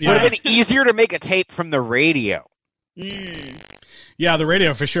cool. Yeah. Would have been easier to make a tape from the radio. Yeah, the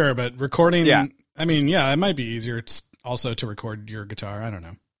radio for sure, but recording, I mean, it might be easier. It's also to record your guitar. I don't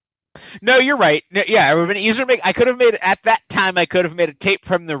know. No, you're right. No, yeah, it would have been easier to make. I could have made, at that time, I could have made a tape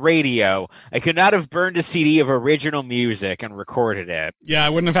from the radio. I could not have burned a CD of original music and recorded it. Yeah, I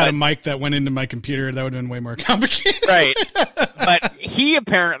wouldn't have had a mic that went into my computer. That would have been way more complicated. Right. But he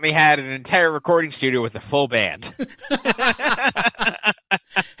apparently had an entire recording studio with a full band.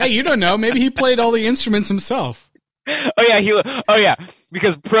 Hey, you don't know. Maybe he played all the instruments himself. Oh yeah,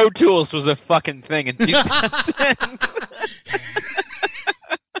 because Pro Tools was a fucking thing in 2000.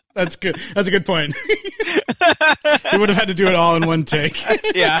 That's good. That's a good point. He would have had to do it all in one take.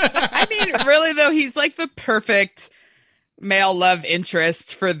 Yeah. I mean, really though, he's the perfect male love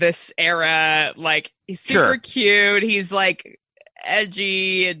interest for this era. He's super cute. He's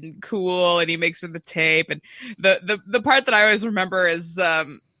edgy and cool, and he makes her the tape. And the part that I always remember is,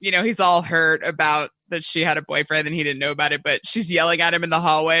 he's all hurt about that she had a boyfriend and he didn't know about it, but she's yelling at him in the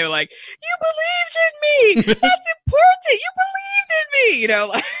hallway like, you believed in me. That's important. You believed in me. You know,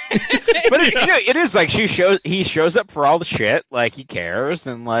 like but it is like he shows up for all the shit, like he cares,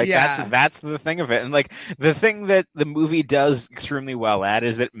 and like that's the thing of it. And like the thing that the movie does extremely well at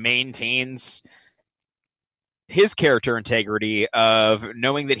is that it maintains his character integrity of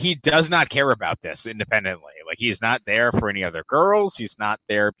knowing that he does not care about this independently. Like he's not there for any other girls. He's not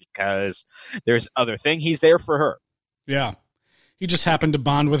there because there's other thing. He's there for her. Yeah. He just happened to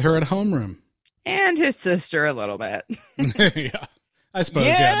bond with her at homeroom. And his sister a little bit. Yeah. I suppose,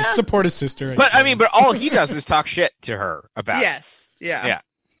 yeah. To support his sister. But I mean, but all he does is talk shit to her about Yes. it. Yeah.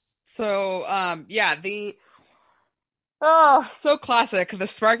 So, oh, so classic. The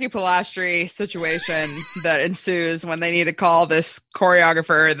Sparky Pilastri situation that ensues when they need to call this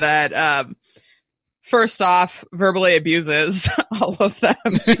choreographer that, first off, verbally abuses all of them.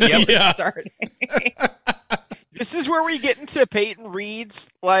 Starting. This is where we get into Peyton Reed's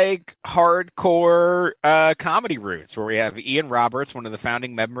like hardcore comedy roots, where we have Ian Roberts, one of the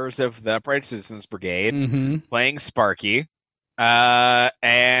founding members of the Upright Citizens Brigade, playing Sparky.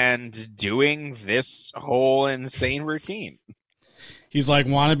 And doing this whole insane routine. He's like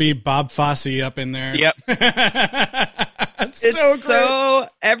wannabe Bob Fosse up in there. Yep. It's so great. So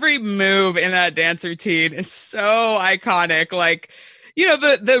every move in that dance routine is so iconic. Like, you know,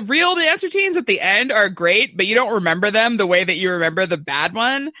 the real dance routines at the end are great, but you don't remember them the way that you remember the bad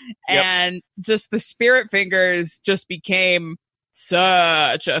one. Yep. And just the Spirit Fingers just became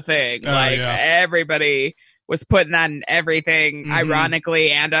such a thing. Everybody was putting that in everything,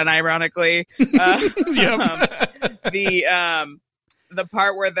 ironically and unironically. The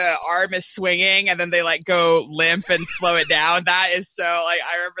part where the arm is swinging and then they like go limp and slow it down. That is so like,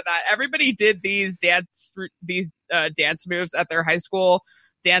 I remember that everybody did these dance moves at their high school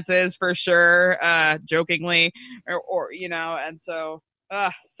dances for sure, jokingly or you know, and so.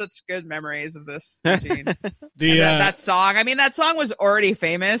 Such good memories of this routine. That song. I mean, that song was already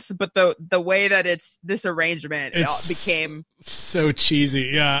famous, but the way that this arrangement became so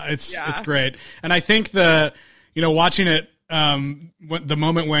cheesy. Yeah, it's great. And I think watching it, the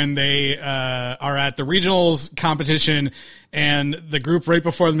moment when they are at the regionals competition and the group right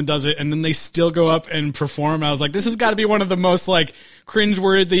before them does it, and then they still go up and perform. I was like, this has got to be one of the most like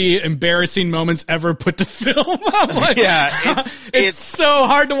cringeworthy, embarrassing moments ever put to film. I'm like, it's so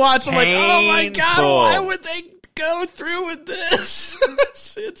hard to watch. I'm like, oh my God, why would they go through with this?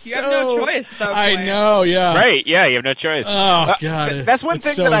 You have no choice, though. I know, yeah. Right, yeah, you have no choice. Oh, God. That's one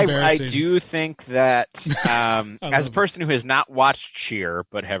thing that I do think that, as a person who has not watched Cheer,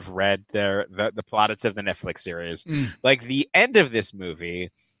 but have read the plaudits of the Netflix series, like the end of this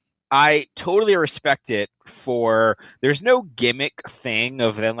movie, I totally respect it for, there's no gimmick thing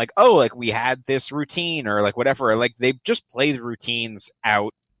of them like, oh, like we had this routine or like whatever. Like they just play the routines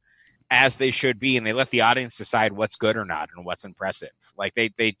out as they should be, and they let the audience decide what's good or not and what's impressive. Like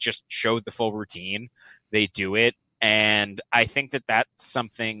they just showed the full routine. They do it. And I think that that's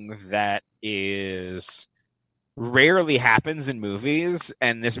something that is rarely happens in movies,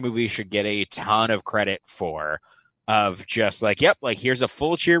 and this movie should get a ton of credit for, of just like, yep, like here's a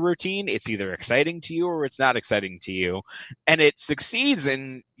full Cheer routine. It's either exciting to you or it's not exciting to you. And it succeeds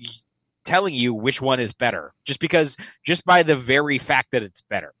in telling you which one is better, just by the very fact that it's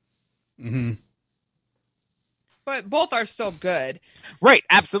better. Mm-hmm. But both are still good. Right,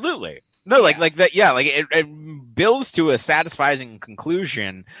 absolutely. No, like that, yeah, like it builds to a satisfying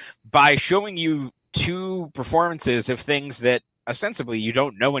conclusion by showing you two performances of things that ostensibly you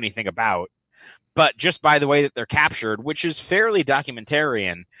don't know anything about, but just by the way that they're captured, which is fairly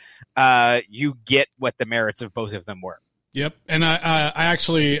documentarian, you get what the merits of both of them were. Yep, and I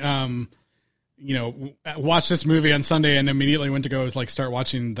actually watched this movie on Sunday and immediately went to go start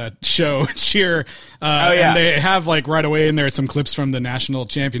watching that show Cheer. And they have right away in there some clips from the national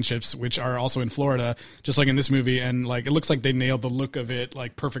championships, which are also in Florida, just like in this movie. And it looks like they nailed the look of it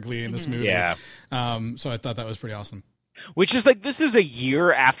perfectly in this movie. Yeah. So I thought that was pretty awesome. Which is this is a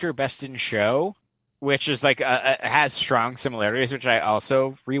year after Best in Show, which is has strong similarities, which I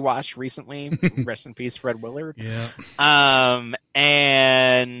also rewatched recently. Rest in peace, Fred Willard. Yeah.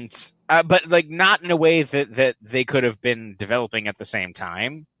 But not in a way that they could have been developing at the same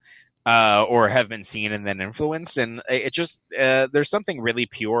time, or have been seen and then influenced. And it just there's something really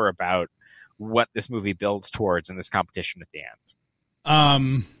pure about what this movie builds towards in this competition at the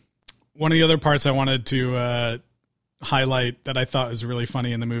end. One of the other parts I wanted to highlight that I thought was really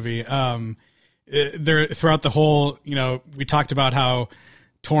funny in the movie. There throughout the whole, we talked about how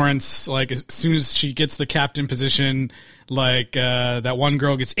Torrance, like as soon as she gets the captain position, like that one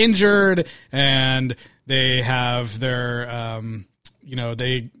girl gets injured, and they have their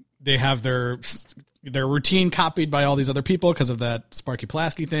they have their routine copied by all these other people because of that Sparky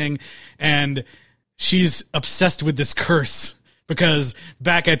Plasky thing, and she's obsessed with this curse because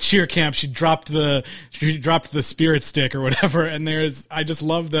back at cheer camp she dropped the spirit stick or whatever, and I just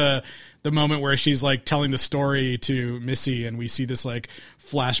love the moment where she's like telling the story to Missy, and we see this like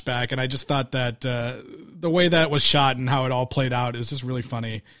flashback, and I just thought that the way that was shot and how it all played out is just really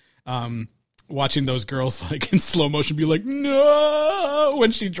funny. Watching those girls like in slow motion be like, no,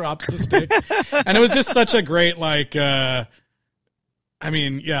 when she drops the stick. And it was just such a great, like, being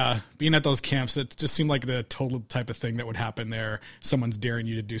at those camps, it just seemed like the total type of thing that would happen there. Someone's daring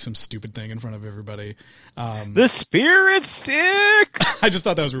you to do some stupid thing in front of everybody. The spirit stick. I just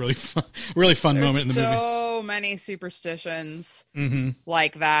thought that was a really fun moment in the movie. So many superstitions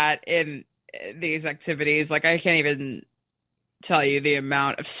like that in these activities. Like, I can't even tell you the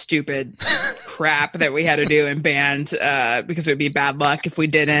amount of stupid crap that we had to do in band because it would be bad luck if we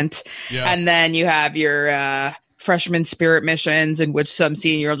didn't. Yeah. And then you have your freshman spirit missions, in which some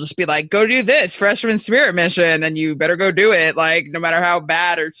senior will just be like, go do this freshman spirit mission, and you better go do it, like, no matter how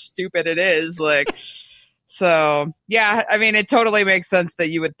bad or stupid it is. Like, so yeah, I mean, it totally makes sense that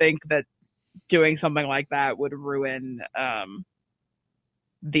you would think that doing something like that would ruin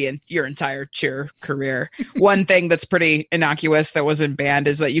your entire cheer career. One thing that's pretty innocuous that wasn't banned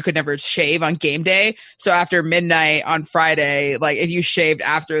is that you could never shave on game day. So after midnight on Friday, like if you shaved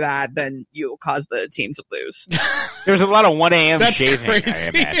after that, then you'll cause the team to lose. There's a lot of 1 a.m. That's shaving,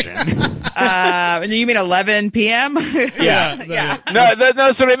 crazy. I imagine. And you mean 11 p.m.? Yeah. No,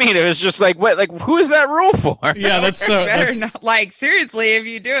 that's what I mean. It was just like, what? Like, who is that rule for? Yeah, that's so. Not, like, seriously, if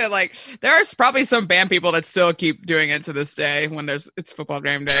you do it, like, there are probably some band people that still keep doing it to this day when it's football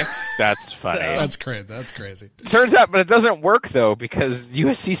game day. That's funny. That's crazy. That's crazy. Turns out, but it doesn't work though because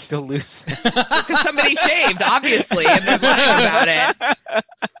USC still loses. Because somebody shaved, obviously, and they're lying about it.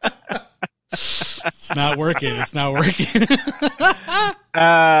 It's not working.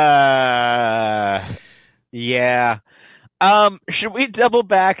 Yeah. Should we double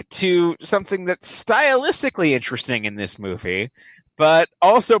back to something that's stylistically interesting in this movie, but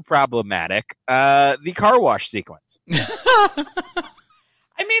also problematic? The car wash sequence.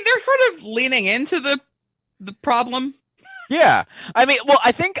 I mean, they're sort of leaning into the problem. Yeah, I mean, well,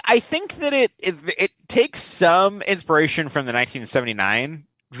 I think that it takes some inspiration from the 1979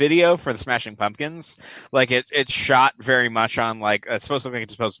 video for the Smashing Pumpkins. Like it's shot very much on like it's supposed to look like a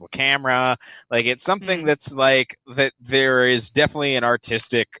disposable camera. Like it's something that's like that. There is definitely an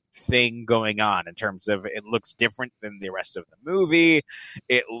artistic thing going on in terms of it looks different than the rest of the movie.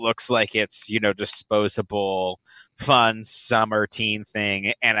 It looks like it's, disposable, fun summer teen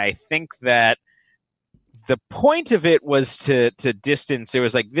thing. And I think that the point of it was to distance. It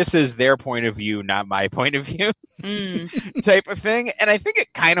was like, this is their point of view, not my point of view type of thing. And I think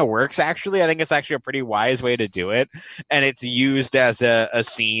it kind of works, actually. I think it's actually a pretty wise way to do it. And it's used as a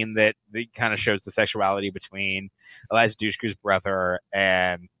scene that kind of shows the sexuality between Eliza Dushku's brother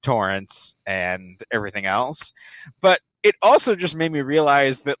and Torrance and everything else. But it also just made me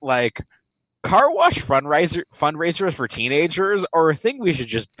realize that, like, car wash fundraisers for teenagers are a thing we should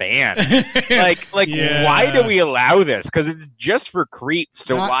just ban. Yeah. Why do we allow this? Because it's just for creeps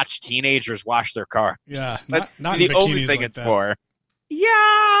to watch teenagers wash their cars. Yeah, that's not the only thing it's for. Yeah,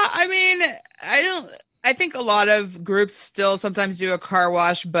 I mean, I think a lot of groups still sometimes do a car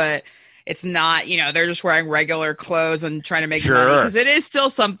wash, but it's not, they're just wearing regular clothes and trying to make money, because it is still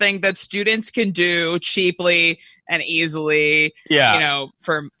something that students can do cheaply and easily,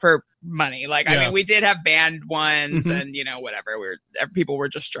 for money. Like, I mean, we did have band ones and, whatever. People were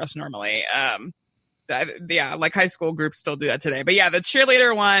just dressed normally. Like high school groups still do that today. But yeah, the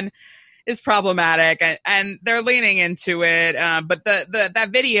cheerleader one is problematic and they're leaning into it. But that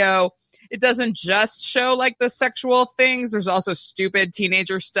video, it doesn't just show like the sexual things. There's also stupid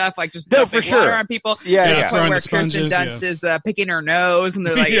teenager stuff, like just dumping water on people. Yeah. Point where Kirsten Dunst is picking her nose and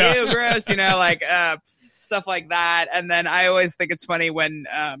they're like, ew, gross, like stuff like that. And then I always think it's funny when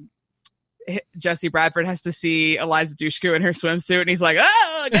Jesse Bradford has to see Eliza Dushku in her swimsuit and he's like,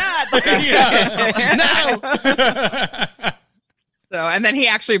 oh God, no. So, and then he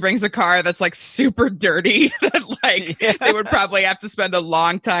actually brings a car that's like super dirty that they would probably have to spend a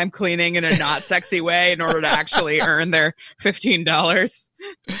long time cleaning in a not sexy way in order to actually earn their $15.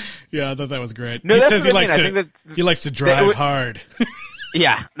 Yeah, I thought that was great. No, he says he likes to drive hard.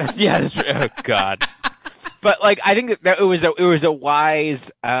 Yeah. That's, oh God. But like, I think that it was a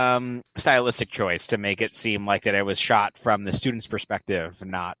wise stylistic choice to make it seem like that it was shot from the student's perspective,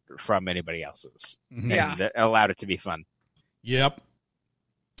 not from anybody else's. Yeah, and that allowed it to be fun. Yep.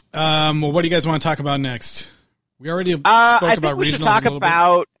 Well, what do you guys want to talk about next? We already spoke I about think we should regionals talk a little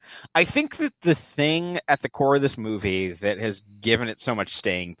about. I think that the thing at the core of this movie that has given it so much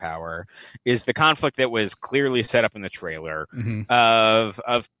staying power is the conflict that was clearly set up in the trailer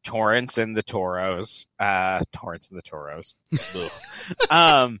of Torrance and the Toros.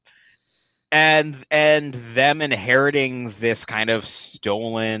 And them inheriting this kind of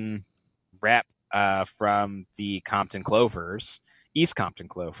stolen rep from the Compton Clovers. East Compton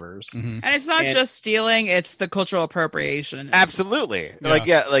Clovers. And it's not just stealing, it's the cultural appropriation. Absolutely.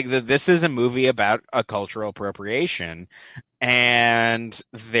 This is a movie about a cultural appropriation. And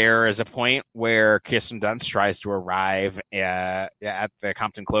there is a point where Kirsten Dunst tries to arrive at the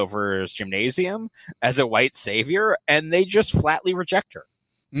Compton Clovers gymnasium as a white savior, and they just flatly reject her.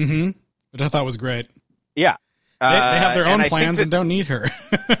 Which I thought was great. Yeah. They have their own plans and don't need her.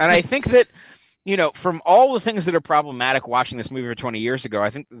 And I think that, you know, from all the things that are problematic watching this movie 20 years ago,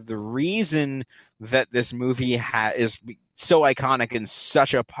 I think the reason that this movie is so iconic and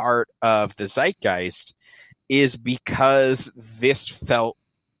such a part of the zeitgeist is because this felt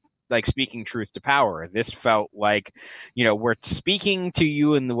like speaking truth to power. This felt like, you know, we're speaking to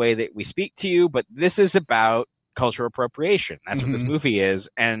you in the way that we speak to you, but this is about cultural appropriation. That's what this movie is.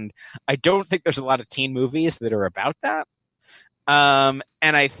 And I don't think there's a lot of teen movies that are about that.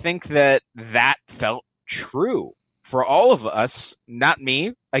 And I think that felt true for all of us, not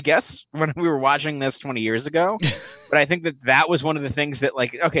me, I guess, when we were watching this 20 years ago. But I think that was one of the things that,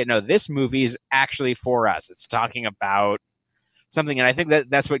 like, okay, no, this movie is actually for us. It's talking about something. And I think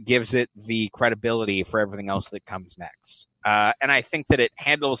that's what gives it the credibility for everything else that comes next. And I think that it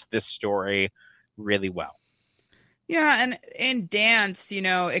handles this story really well. Yeah. And in dance, you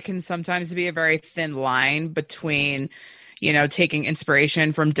know, it can sometimes be a very thin line between, you know, taking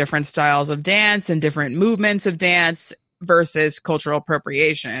inspiration from different styles of dance and different movements of dance versus cultural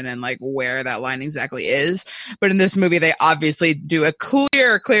appropriation and like where that line exactly is. But in this movie, they obviously do a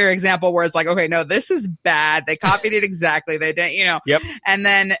clear example where it's like, okay, no, this is bad. They copied it exactly. They didn't, you know. Yep. And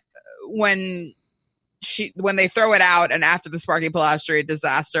then when they throw it out and after the Sparky Pilastri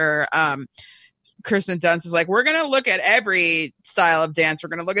disaster, Kirsten Dunst is like, we're going to look at every style of dance. We're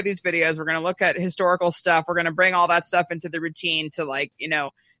going to look at these videos. We're going to look at historical stuff. We're going to bring all that stuff into the routine to, like, you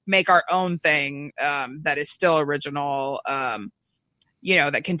know, make our own thing that is still original, you know,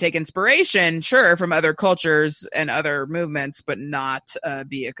 that can take inspiration, sure, from other cultures and other movements, but not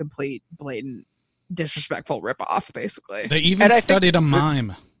be a complete, blatant, disrespectful ripoff, basically. They even studied a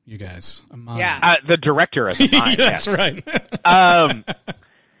mime, you guys. A mime. Yeah. The director is a mime. That's yes. right.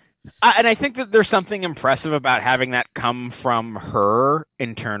 And I think that there's something impressive about having that come from her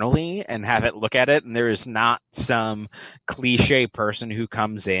internally and have it look at it. And there is not some cliche person who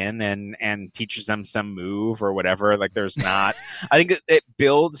comes in and teaches them some move or whatever. Like, there's not. I think it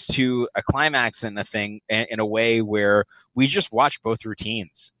builds to a climax in a thing in a way where we just watch both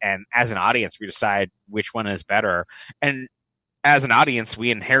routines. And as an audience, we decide which one is better. And as an audience, we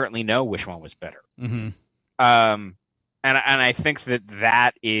inherently know which one was better. And I think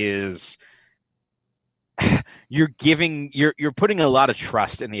that is, you're putting a lot of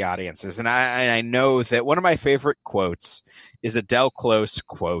trust in the audiences. And I know that one of my favorite quotes is a Del Close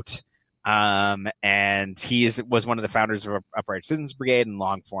quote. And he was one of the founders of Upright Citizens Brigade and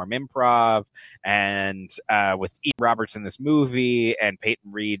long form improv. And with Ian Roberts in this movie and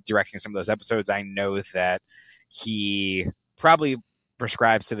Peyton Reed directing some of those episodes, I know that he probably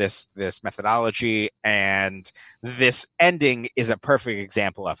prescribes to this methodology, and this ending is a perfect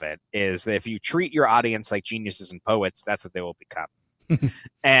example of it. Is that if you treat your audience like geniuses and poets, that's what they will become.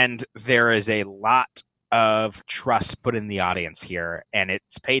 And there is a lot of trust put in the audience here, and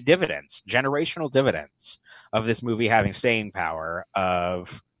it's paid dividends, generational dividends of this movie having staying power,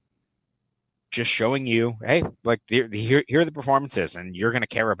 of just showing you, hey, like, here are the performances, and you're going to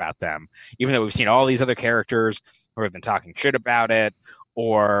care about them, even though we've seen all these other characters who have been talking shit about it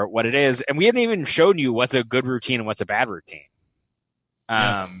or what it is, and we haven't even shown you what's a good routine and what's a bad routine.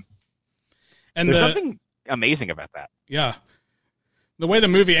 And there's something amazing about that. Yeah. The way the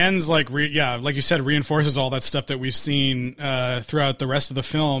movie ends, like you said, reinforces all that stuff that we've seen throughout the rest of the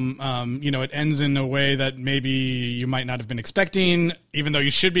film. You know, it ends in a way that maybe you might not have been expecting, even though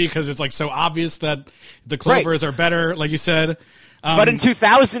you should be, because it's like so obvious that the Clovers are better, like you said. But in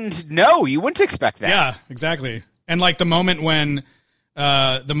 2000, no, you wouldn't expect that. Yeah, exactly. And like the moment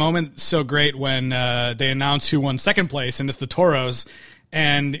so great when they announce who won second place, and it's the Toros.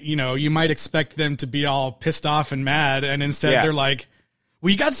 And, you know, you might expect them to be all pissed off and mad. And instead they're like,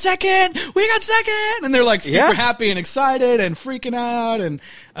 we got second. And they're like super happy and excited and freaking out. And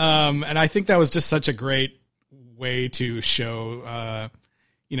I think that was just such a great way to show,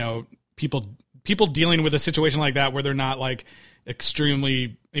 you know, people dealing with a situation like that where they're not like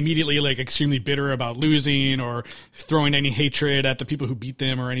extremely bitter about losing or throwing any hatred at the people who beat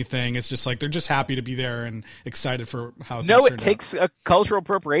them or anything. It's just like they're just happy to be there and excited for how things turned takes a cultural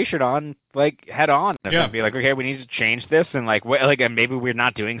appropriation on like head on. Be like, okay, we need to change this, and and maybe we're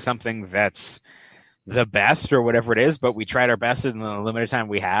not doing something that's the best or whatever it is, but we tried our best in the limited time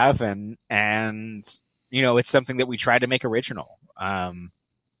we have, and you know, it's something that we tried to make original.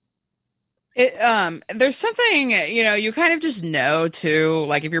 There's something, you know, you kind of just know too,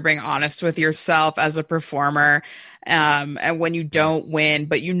 like if you're being honest with yourself as a performer, and when you don't win,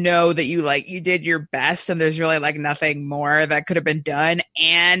 but you know that you did your best and there's really like nothing more that could have been done.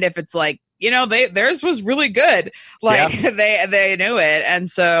 And if it's like, you know, theirs was really good, like they knew it. And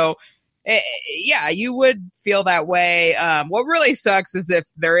so you would feel that way. What really sucks is if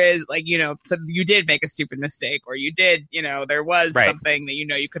there is like, you know, so you did make a stupid mistake or you did, you know, there was something that, you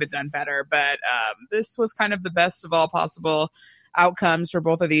know, you could have done better, but this was kind of the best of all possible outcomes for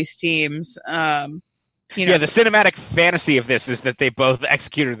both of these teams. You know, the cinematic fantasy of this is that they both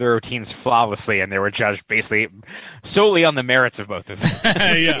executed their routines flawlessly and they were judged basically solely on the merits of both of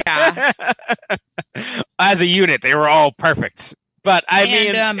them. As a unit, they were all perfect. But I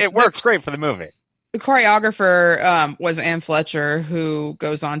mean, it works great for the movie. The choreographer was Anne Fletcher, who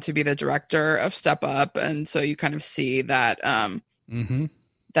goes on to be the director of Step Up, and so you kind of see that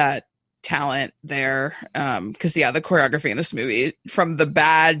that talent there. Because the choreography in this movie, from the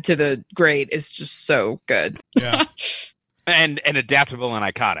bad to the great, is just so good. Yeah. And adaptable and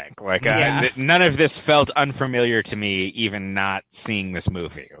iconic. Like none of this felt unfamiliar to me, even not seeing this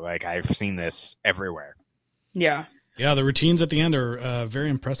movie. Like I've seen this everywhere. Yeah. Yeah, the routines at the end are very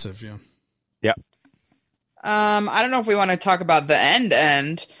impressive. Yeah. Yeah. I don't know if we want to talk about the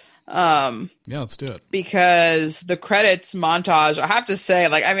end. Yeah, let's do it. Because the credits montage, I have to say,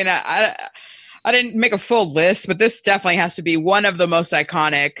 like, I mean, I didn't make a full list, but this definitely has to be one of the most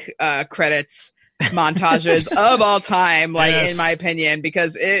iconic credits montages of all time, like in my opinion,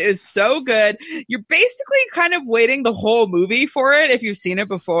 because it is so good. You're basically kind of waiting the whole movie for it if you've seen it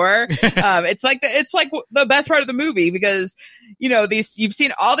before. It's like the best part of the movie because, you know, you've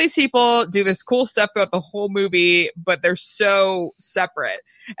seen all these people do this cool stuff throughout the whole movie, but they're so separate.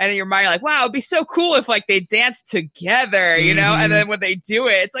 And in your mind, you're like, wow, it'd be so cool if like they danced together, you know? And then when they do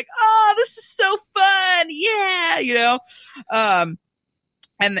it, it's like, oh, this is so fun. Yeah. You know?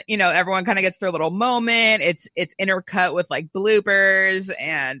 And, you know, everyone kind of gets their little moment. It's intercut with like bloopers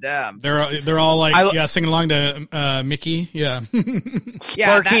and they're all like singing along to Mickey. Yeah.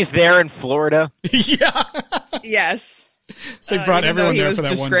 Sparky's there in Florida. Yeah. Yes. So they brought everyone there for that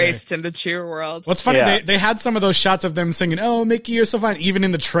one day. He was disgraced in the cheer world. What's funny, they had some of those shots of them singing, "Oh, Mickey, you're so fine," even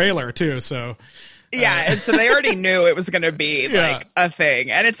in the trailer too. So and so they already knew it was going to be like a thing.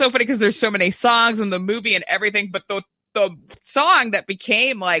 And it's so funny because there's so many songs in the movie and everything, but the song that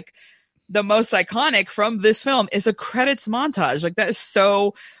became like the most iconic from this film is a credits montage. Like that is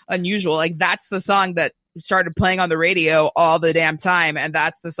so unusual. Like that's the song that started playing on the radio all the damn time, and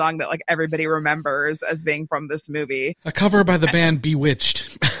that's the song that like everybody remembers as being from this movie. A cover by the band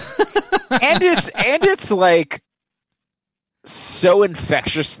Bewitched. and it's like so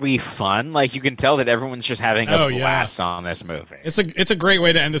infectiously fun. Like you can tell that everyone's just having a blast on this movie. It's a great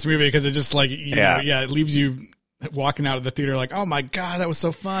way to end this movie because it just like it leaves you walking out of the theater like, oh my god, that was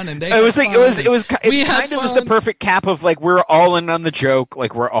so fun. And it was kind of was the perfect cap of like we're all in on the joke,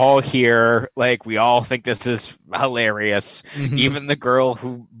 like we're all here, like we all think this is hilarious. Even the girl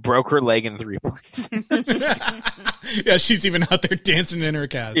who broke her leg in 3 places. Yeah, she's even out there dancing in her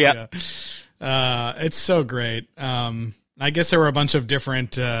cast. Yeah. It's so great. I guess there were a bunch of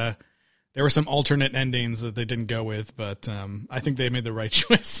different there were some alternate endings that they didn't go with, but I think they made the right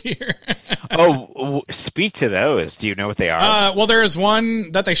choice here. Speak to those. Do you know what they are? Well, there is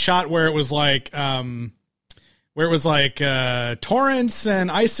one that they shot where it was like Torrance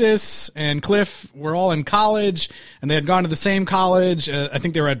and Isis and Cliff were all in college, and they had gone to the same college. I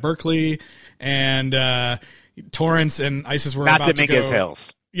think they were at Berkeley, and Torrance and Isis were not about to go. Dominguez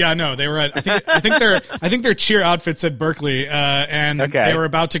Hills. Yeah, no, they were at. I think their cheer outfits at Berkeley, and they were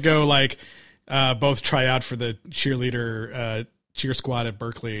about to go like both try out for the cheerleader cheer squad at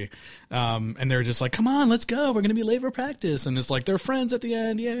Berkeley, and they're just like, "Come on, let's go. We're gonna be late for practice." And it's like they're friends at the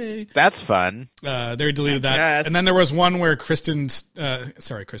end. Yay! That's fun. They deleted that, and then there was one where Kirsten Dunst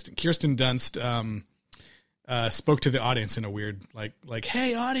spoke to the audience in a weird, like,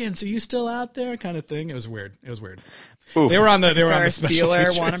 "Hey, audience, are you still out there?" kind of thing. It was weird. Ooh. They were on the special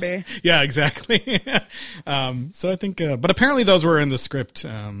features. Wannabe. Yeah, exactly. So I think, but apparently those were in the script.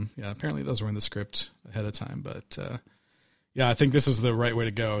 Apparently those were in the script ahead of time. But yeah, I think this is the right way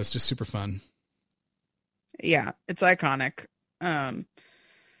to go. It's just super fun. Yeah, it's iconic. And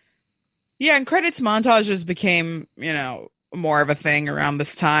credits montages became, more of a thing around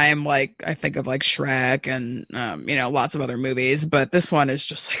this time. Like, I think of like Shrek and lots of other movies, but this one is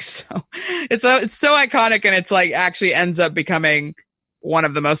just like it's so iconic, and it's like actually ends up becoming one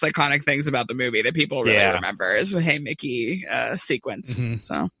of the most iconic things about the movie that people really remember is the "Hey Mickey" sequence. Mm-hmm.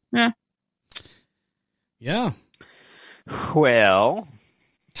 So yeah. Well,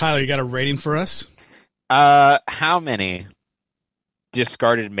 Tyler, you got a rating for us? How many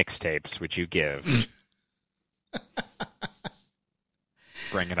discarded mixtapes would you give?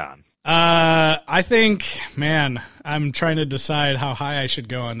 Bring it on. I think, man, I'm trying to decide how high I should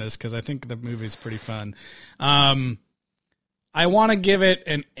go on this because I think the movie's pretty fun. I want to give it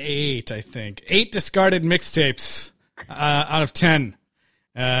an 8, I think. 8 discarded mixtapes out of 10.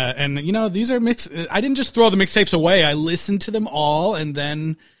 And, these are mixed. I didn't just throw the mixtapes away. I listened to them all and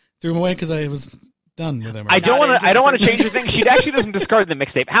then threw them away because I was done with them. I don't want to change your thing. She actually doesn't discard the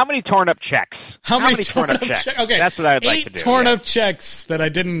mixtape. How many torn up checks? How many torn up checks? Okay, that's what I would like to do. 8 torn up checks that I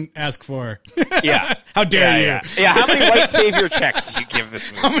didn't ask for. Yeah. How dare you? Yeah. How many white savior checks did you give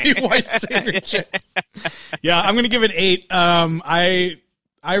this movie? How many white savior checks? Yeah, I'm going to give it 8.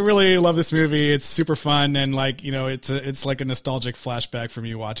 I really love this movie. It's super fun, and it's like a nostalgic flashback for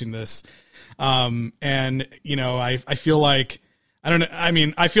me watching this. I feel like I don't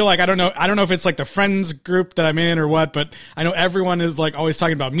know if it's like the friends group that I'm in or what, but I know everyone is like always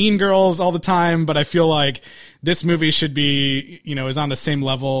talking about Mean Girls all the time, but I feel like this movie should be, is on the same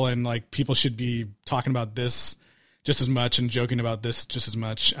level, and like people should be talking about this just as much and joking about this just as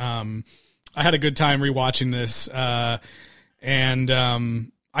much. I had a good time rewatching this.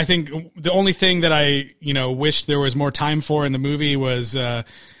 I think the only thing that I, wish there was more time for in the movie was, I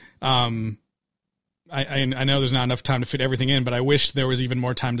know there's not enough time to fit everything in, but I wish there was even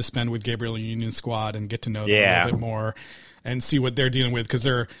more time to spend with Gabriel Union Squad and get to know them a little bit more and see what they're dealing with, because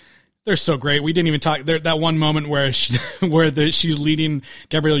they're so great. We didn't even talk that one moment where she's leading,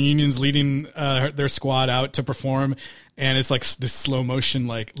 Gabriel Union's leading their squad out to perform, and it's like this slow motion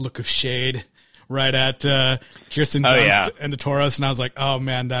like look of shade right at Kirsten Dunst and the Toros, and I was like, oh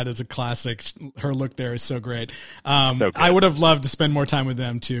man, that is a classic. Her look there is so great. I would have loved to spend more time with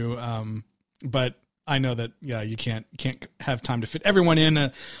them too, but I know that you can't have time to fit everyone in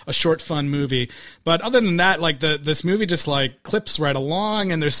a short fun movie. But other than that, like this movie just like clips right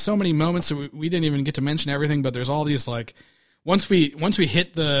along, and there's so many moments that we didn't even get to mention everything. But there's all these like once we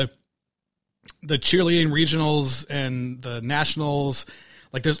hit the cheerleading regionals and the nationals,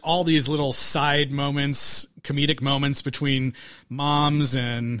 like there's all these little side moments, comedic moments between moms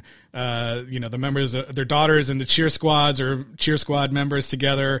and the members, their daughters and the cheer squads or cheer squad members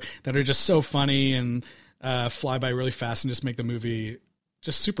together that are just so funny and fly by really fast and just make the movie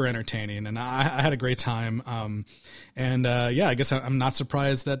just super entertaining. And I had a great time. I guess I'm not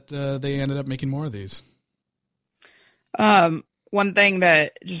surprised that they ended up making more of these. One thing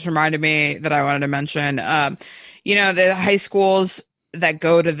that just reminded me that I wanted to mention, the high schools that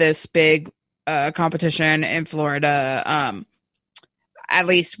go to this big competition in Florida, at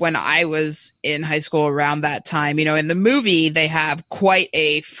least when I was in high school around that time, in the movie, they have quite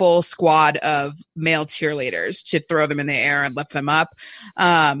a full squad of male cheerleaders to throw them in the air and lift them up.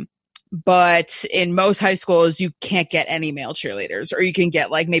 But in most high schools, you can't get any male cheerleaders, or you can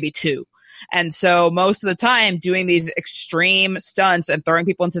get like maybe 2. And so most of the time doing these extreme stunts and throwing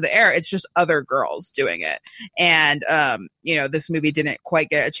people into the air, it's just other girls doing it. And, this movie didn't quite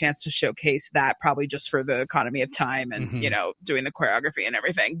get a chance to showcase that, probably just for the economy of time and, doing the choreography and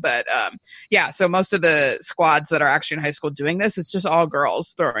everything. But so most of the squads that are actually in high school doing this, it's just all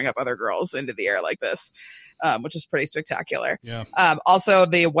girls throwing up other girls into the air like this. Which is pretty spectacular. Yeah. Also,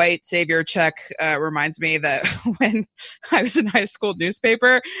 the white savior check reminds me that when I was in high school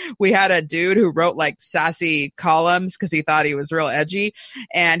newspaper, we had a dude who wrote like sassy columns because he thought he was real edgy.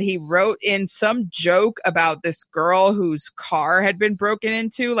 And he wrote in some joke about this girl whose car had been broken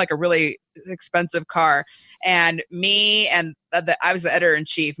into, like a really expensive car. And me and I was the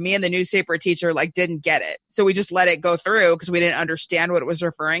editor-in-chief. Me and the newspaper teacher didn't get it. So we just let it go through because we didn't understand what it was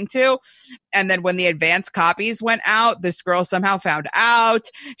referring to. And then when the advanced copies went out, this girl somehow found out.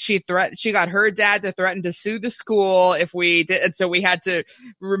 She got her dad to threaten to sue the school if we did. And so we had to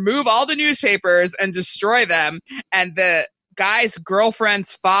remove all the newspapers and destroy them. And the guy's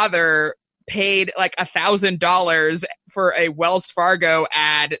girlfriend's father paid like $1,000 for a Wells Fargo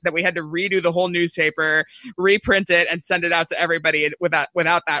ad that we had to redo the whole newspaper, reprint it, and send it out to everybody without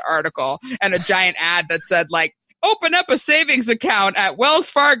that article, and a giant ad that said like, open up a savings account at Wells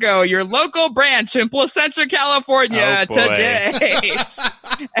Fargo, your local branch in Placentia, California today.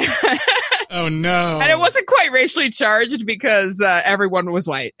 Oh, no. And it wasn't quite racially charged because everyone was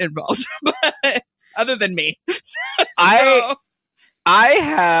white involved, but other than me. I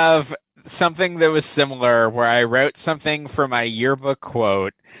have something that was similar where I wrote something for my yearbook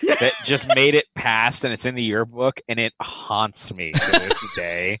quote that just made it past, and it's in the yearbook, and it haunts me to this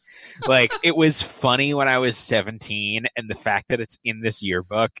day. Like, it was funny when I was 17, and the fact that it's in this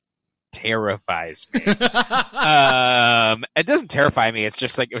yearbook terrifies me. It doesn't terrify me. It was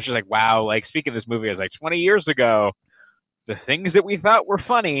just like, wow, like, speaking of this movie, I was like, 20 years ago, the things that we thought were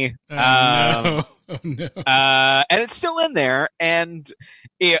funny. No. And it's still in there, and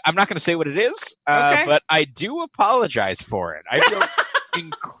I'm not going to say what it is, Okay. but I do apologize for it. I feel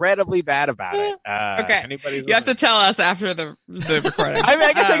incredibly bad about it. Okay. You have to tell us after the recording. I mean,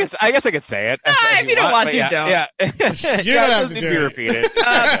 I guess I could say it. If you don't want to, don't. Yeah. You don't have to do it. Repeated.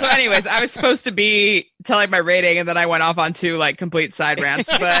 So anyways, I was supposed to be telling my rating, and then I went off on two like complete side rants,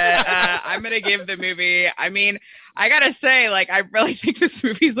 but I'm going to give the movie, I mean, I got to say, like, I really think this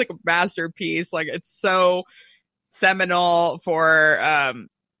movie is like a masterpiece. Like, it's so seminal for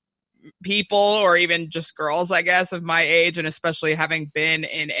people, or even just girls, I guess, of my age, and especially having been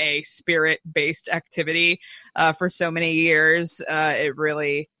in a spirit-based activity for so many years. It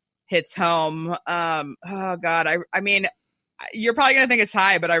really hits home. Oh God, I mean, you're probably gonna think it's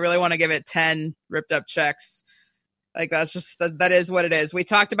high, but I really want to give it 10 ripped up checks. Like, that's just that is what it is. We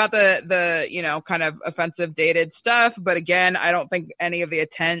talked about the you know, kind of offensive dated stuff, but again, I don't think any of the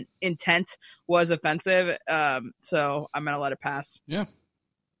intent was offensive. So I'm gonna let it pass. Yeah.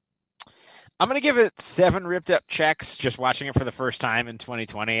 I'm going to give it 7 ripped up checks just watching it for the first time in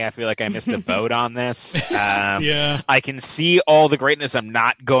 2020. I feel like I missed the boat on this. Yeah. I can see all the greatness. I'm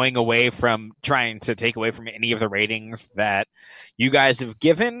not going away from trying to take away from any of the ratings that you guys have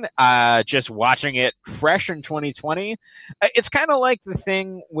given. Just watching it fresh in 2020. It's kind of like the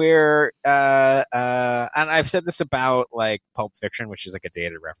thing where, and I've said this about like Pulp Fiction, which is like a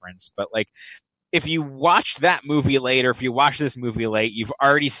dated reference, but like, if you watched that movie late, or if you watch this movie late, you've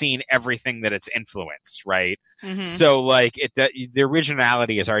already seen everything that it's influenced, right? Mm-hmm. So, like, the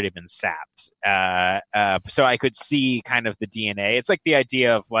originality has already been sapped. So I could see kind of the DNA. It's like the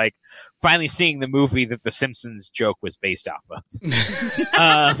idea of, like, finally seeing the movie that the Simpsons joke was based off of.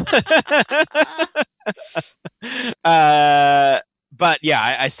 But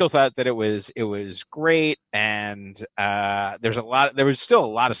yeah, I still thought that it was great, and there was still a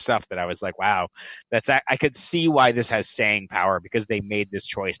lot of stuff that I was like, wow, I could see why this has staying power, because they made this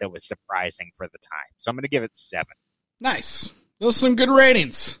choice that was surprising for the time. So I'm going to give it 7. Nice. Those are some good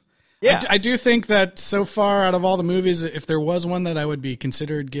ratings. Yeah, I do think that so far out of all the movies, if there was one that I would be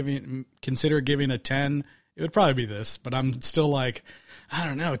consider giving a 10, it would probably be this. But I'm still like, I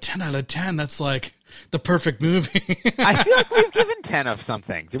don't know, 10 out of 10. That's like the perfect movie. I feel like we've given 10 of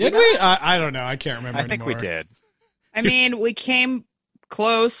something. Did we? I don't know. I can't remember I think anymore. we did. I mean, we came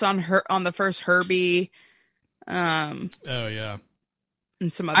close on the first Herbie. Oh yeah.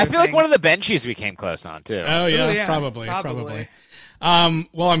 And some other I feel like things. one of the benchies we came close on too. Oh yeah, Ooh, yeah, probably. probably.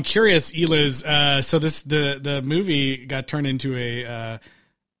 Well, I'm curious, Eliz. So the movie got turned into a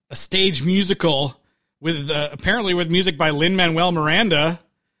stage musical with apparently with music by Lin-Manuel Miranda.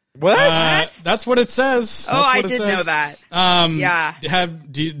 What? That's what it says. Oh, I did know that. Yeah.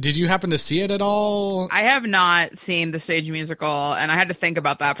 Did you happen to see it at all? I have not seen the stage musical, and I had to think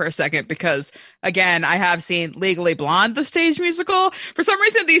about that for a second because, again, I have seen Legally Blonde, the stage musical. For some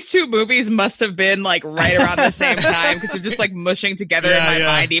reason, these two movies must have been like right around the same time because they're just like mushing together in my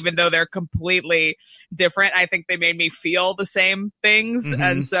mind, even though they're completely different. I think they made me feel the same things,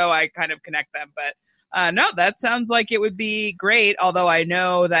 and so I kind of connect them. But no, that sounds like it would be great, although I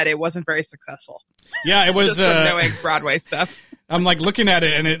know that it wasn't very successful. Yeah, it was. Just from knowing Broadway stuff. I'm like looking at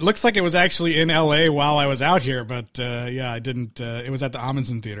it, and it looks like it was actually in L.A. while I was out here, but yeah, I didn't. It was at the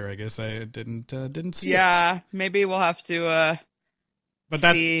Amundsen Theater. I guess I didn't see it. Yeah, maybe we'll have to. But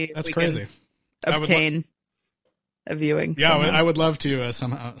that's crazy. Obtain a viewing. Yeah, somehow. I would love to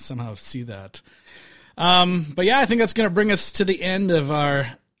somehow see that. But yeah, I think that's going to bring us to the end of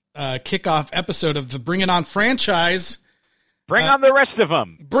our kickoff episode of the Bring It On franchise. Bring on the rest of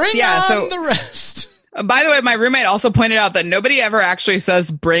them. Bring on the rest. By the way, my roommate also pointed out that nobody ever actually says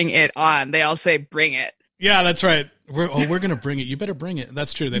 "bring it on." They all say "bring it." Yeah, that's right. We're going to bring it. You better bring it.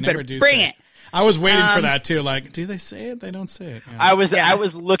 That's true. They never do. Bring it. I was waiting for that too. Like, do they say it? They don't say it. Yeah. I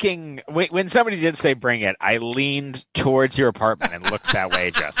was looking when somebody did say bring it. I leaned towards your apartment and looked that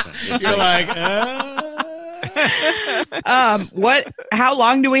way, Justin. You're like, How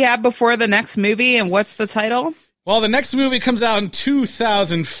long do we have before the next movie, and what's the title? Well, the next movie comes out in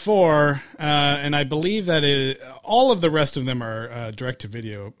 2004, and I believe that all of the rest of them are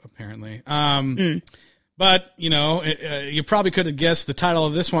direct-to-video, apparently. But, you probably could have guessed the title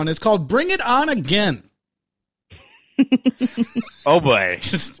of this one. It's called Bring It On Again. Oh, boy.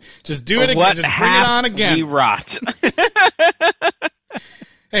 Just do it again. Just bring it on again. We rot.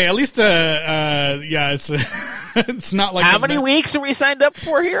 Hey, at least, it's not like... How many weeks are we signed up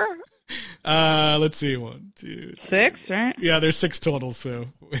for here? Let's see. 1, 2, 3. 6, right? Yeah, there's 6 total, so...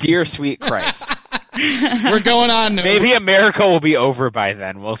 Dear sweet Christ. We're going on... Maybe America will be over by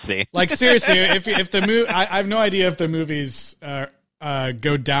then. We'll see. Like, seriously, if the movie... I have no idea if the movies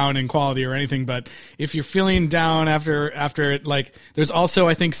go down in quality or anything, but if you're feeling down after it, like, there's also,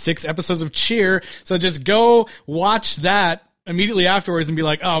 I think, 6 episodes of Cheer, so just go watch that immediately afterwards and be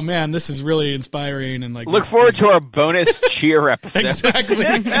like, oh man, this is really inspiring, and like look forward to our bonus Cheer episode. Exactly.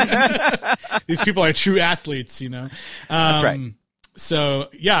 These people are true athletes, That's right. So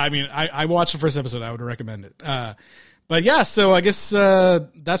yeah, I mean, I watched the first episode. I would recommend it. But yeah, so I guess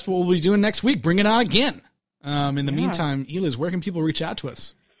that's what we'll be doing next week. Bring it on again. In the meantime, Eliz, where can people reach out to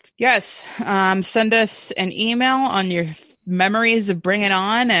us? Yes, send us an email on your memories of Bring It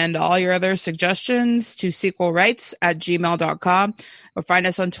On and all your other suggestions to sequelrights@gmail.com, or find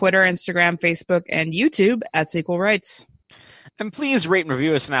us on Twitter, Instagram, Facebook, and YouTube at Sequel Rights. And please rate and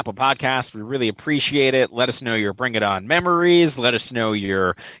review us on Apple Podcasts. We really appreciate it. Let us know your Bring It On memories. Let us know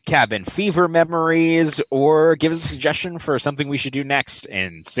your Cabin Fever memories, or give us a suggestion for something we should do next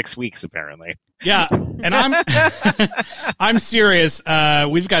in 6 weeks, apparently. Yeah, and I'm serious.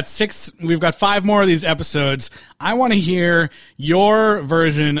 We've got 5 more of these episodes. I want to hear your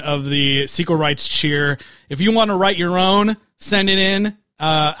version of the Sequel Rights Cheer. If you want to write your own, send it in.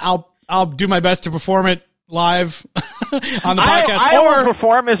 I'll do my best to perform it live on the podcast. I will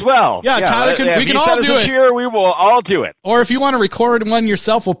perform as well. Yeah, Tyler we can all do it. Cheer, we will all do it. Or if you want to record one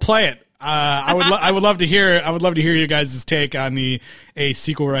yourself, we'll play it. I would love to hear you guys' take on a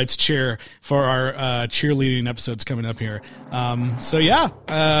Sequel Rights Cheer for our cheerleading episodes coming up here. So yeah,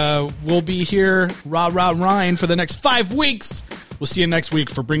 we'll be here Ryan for the next 5 weeks. We'll see you next week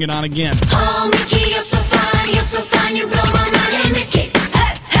for Bring It On Again. Oh, Mickey, you're so fine, you blow my mind. Hey, Mickey,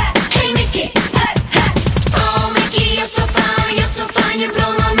 hey, Mickey, hey. Oh, Mickey, you're so fine, you blow my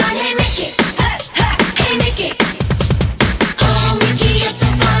mind.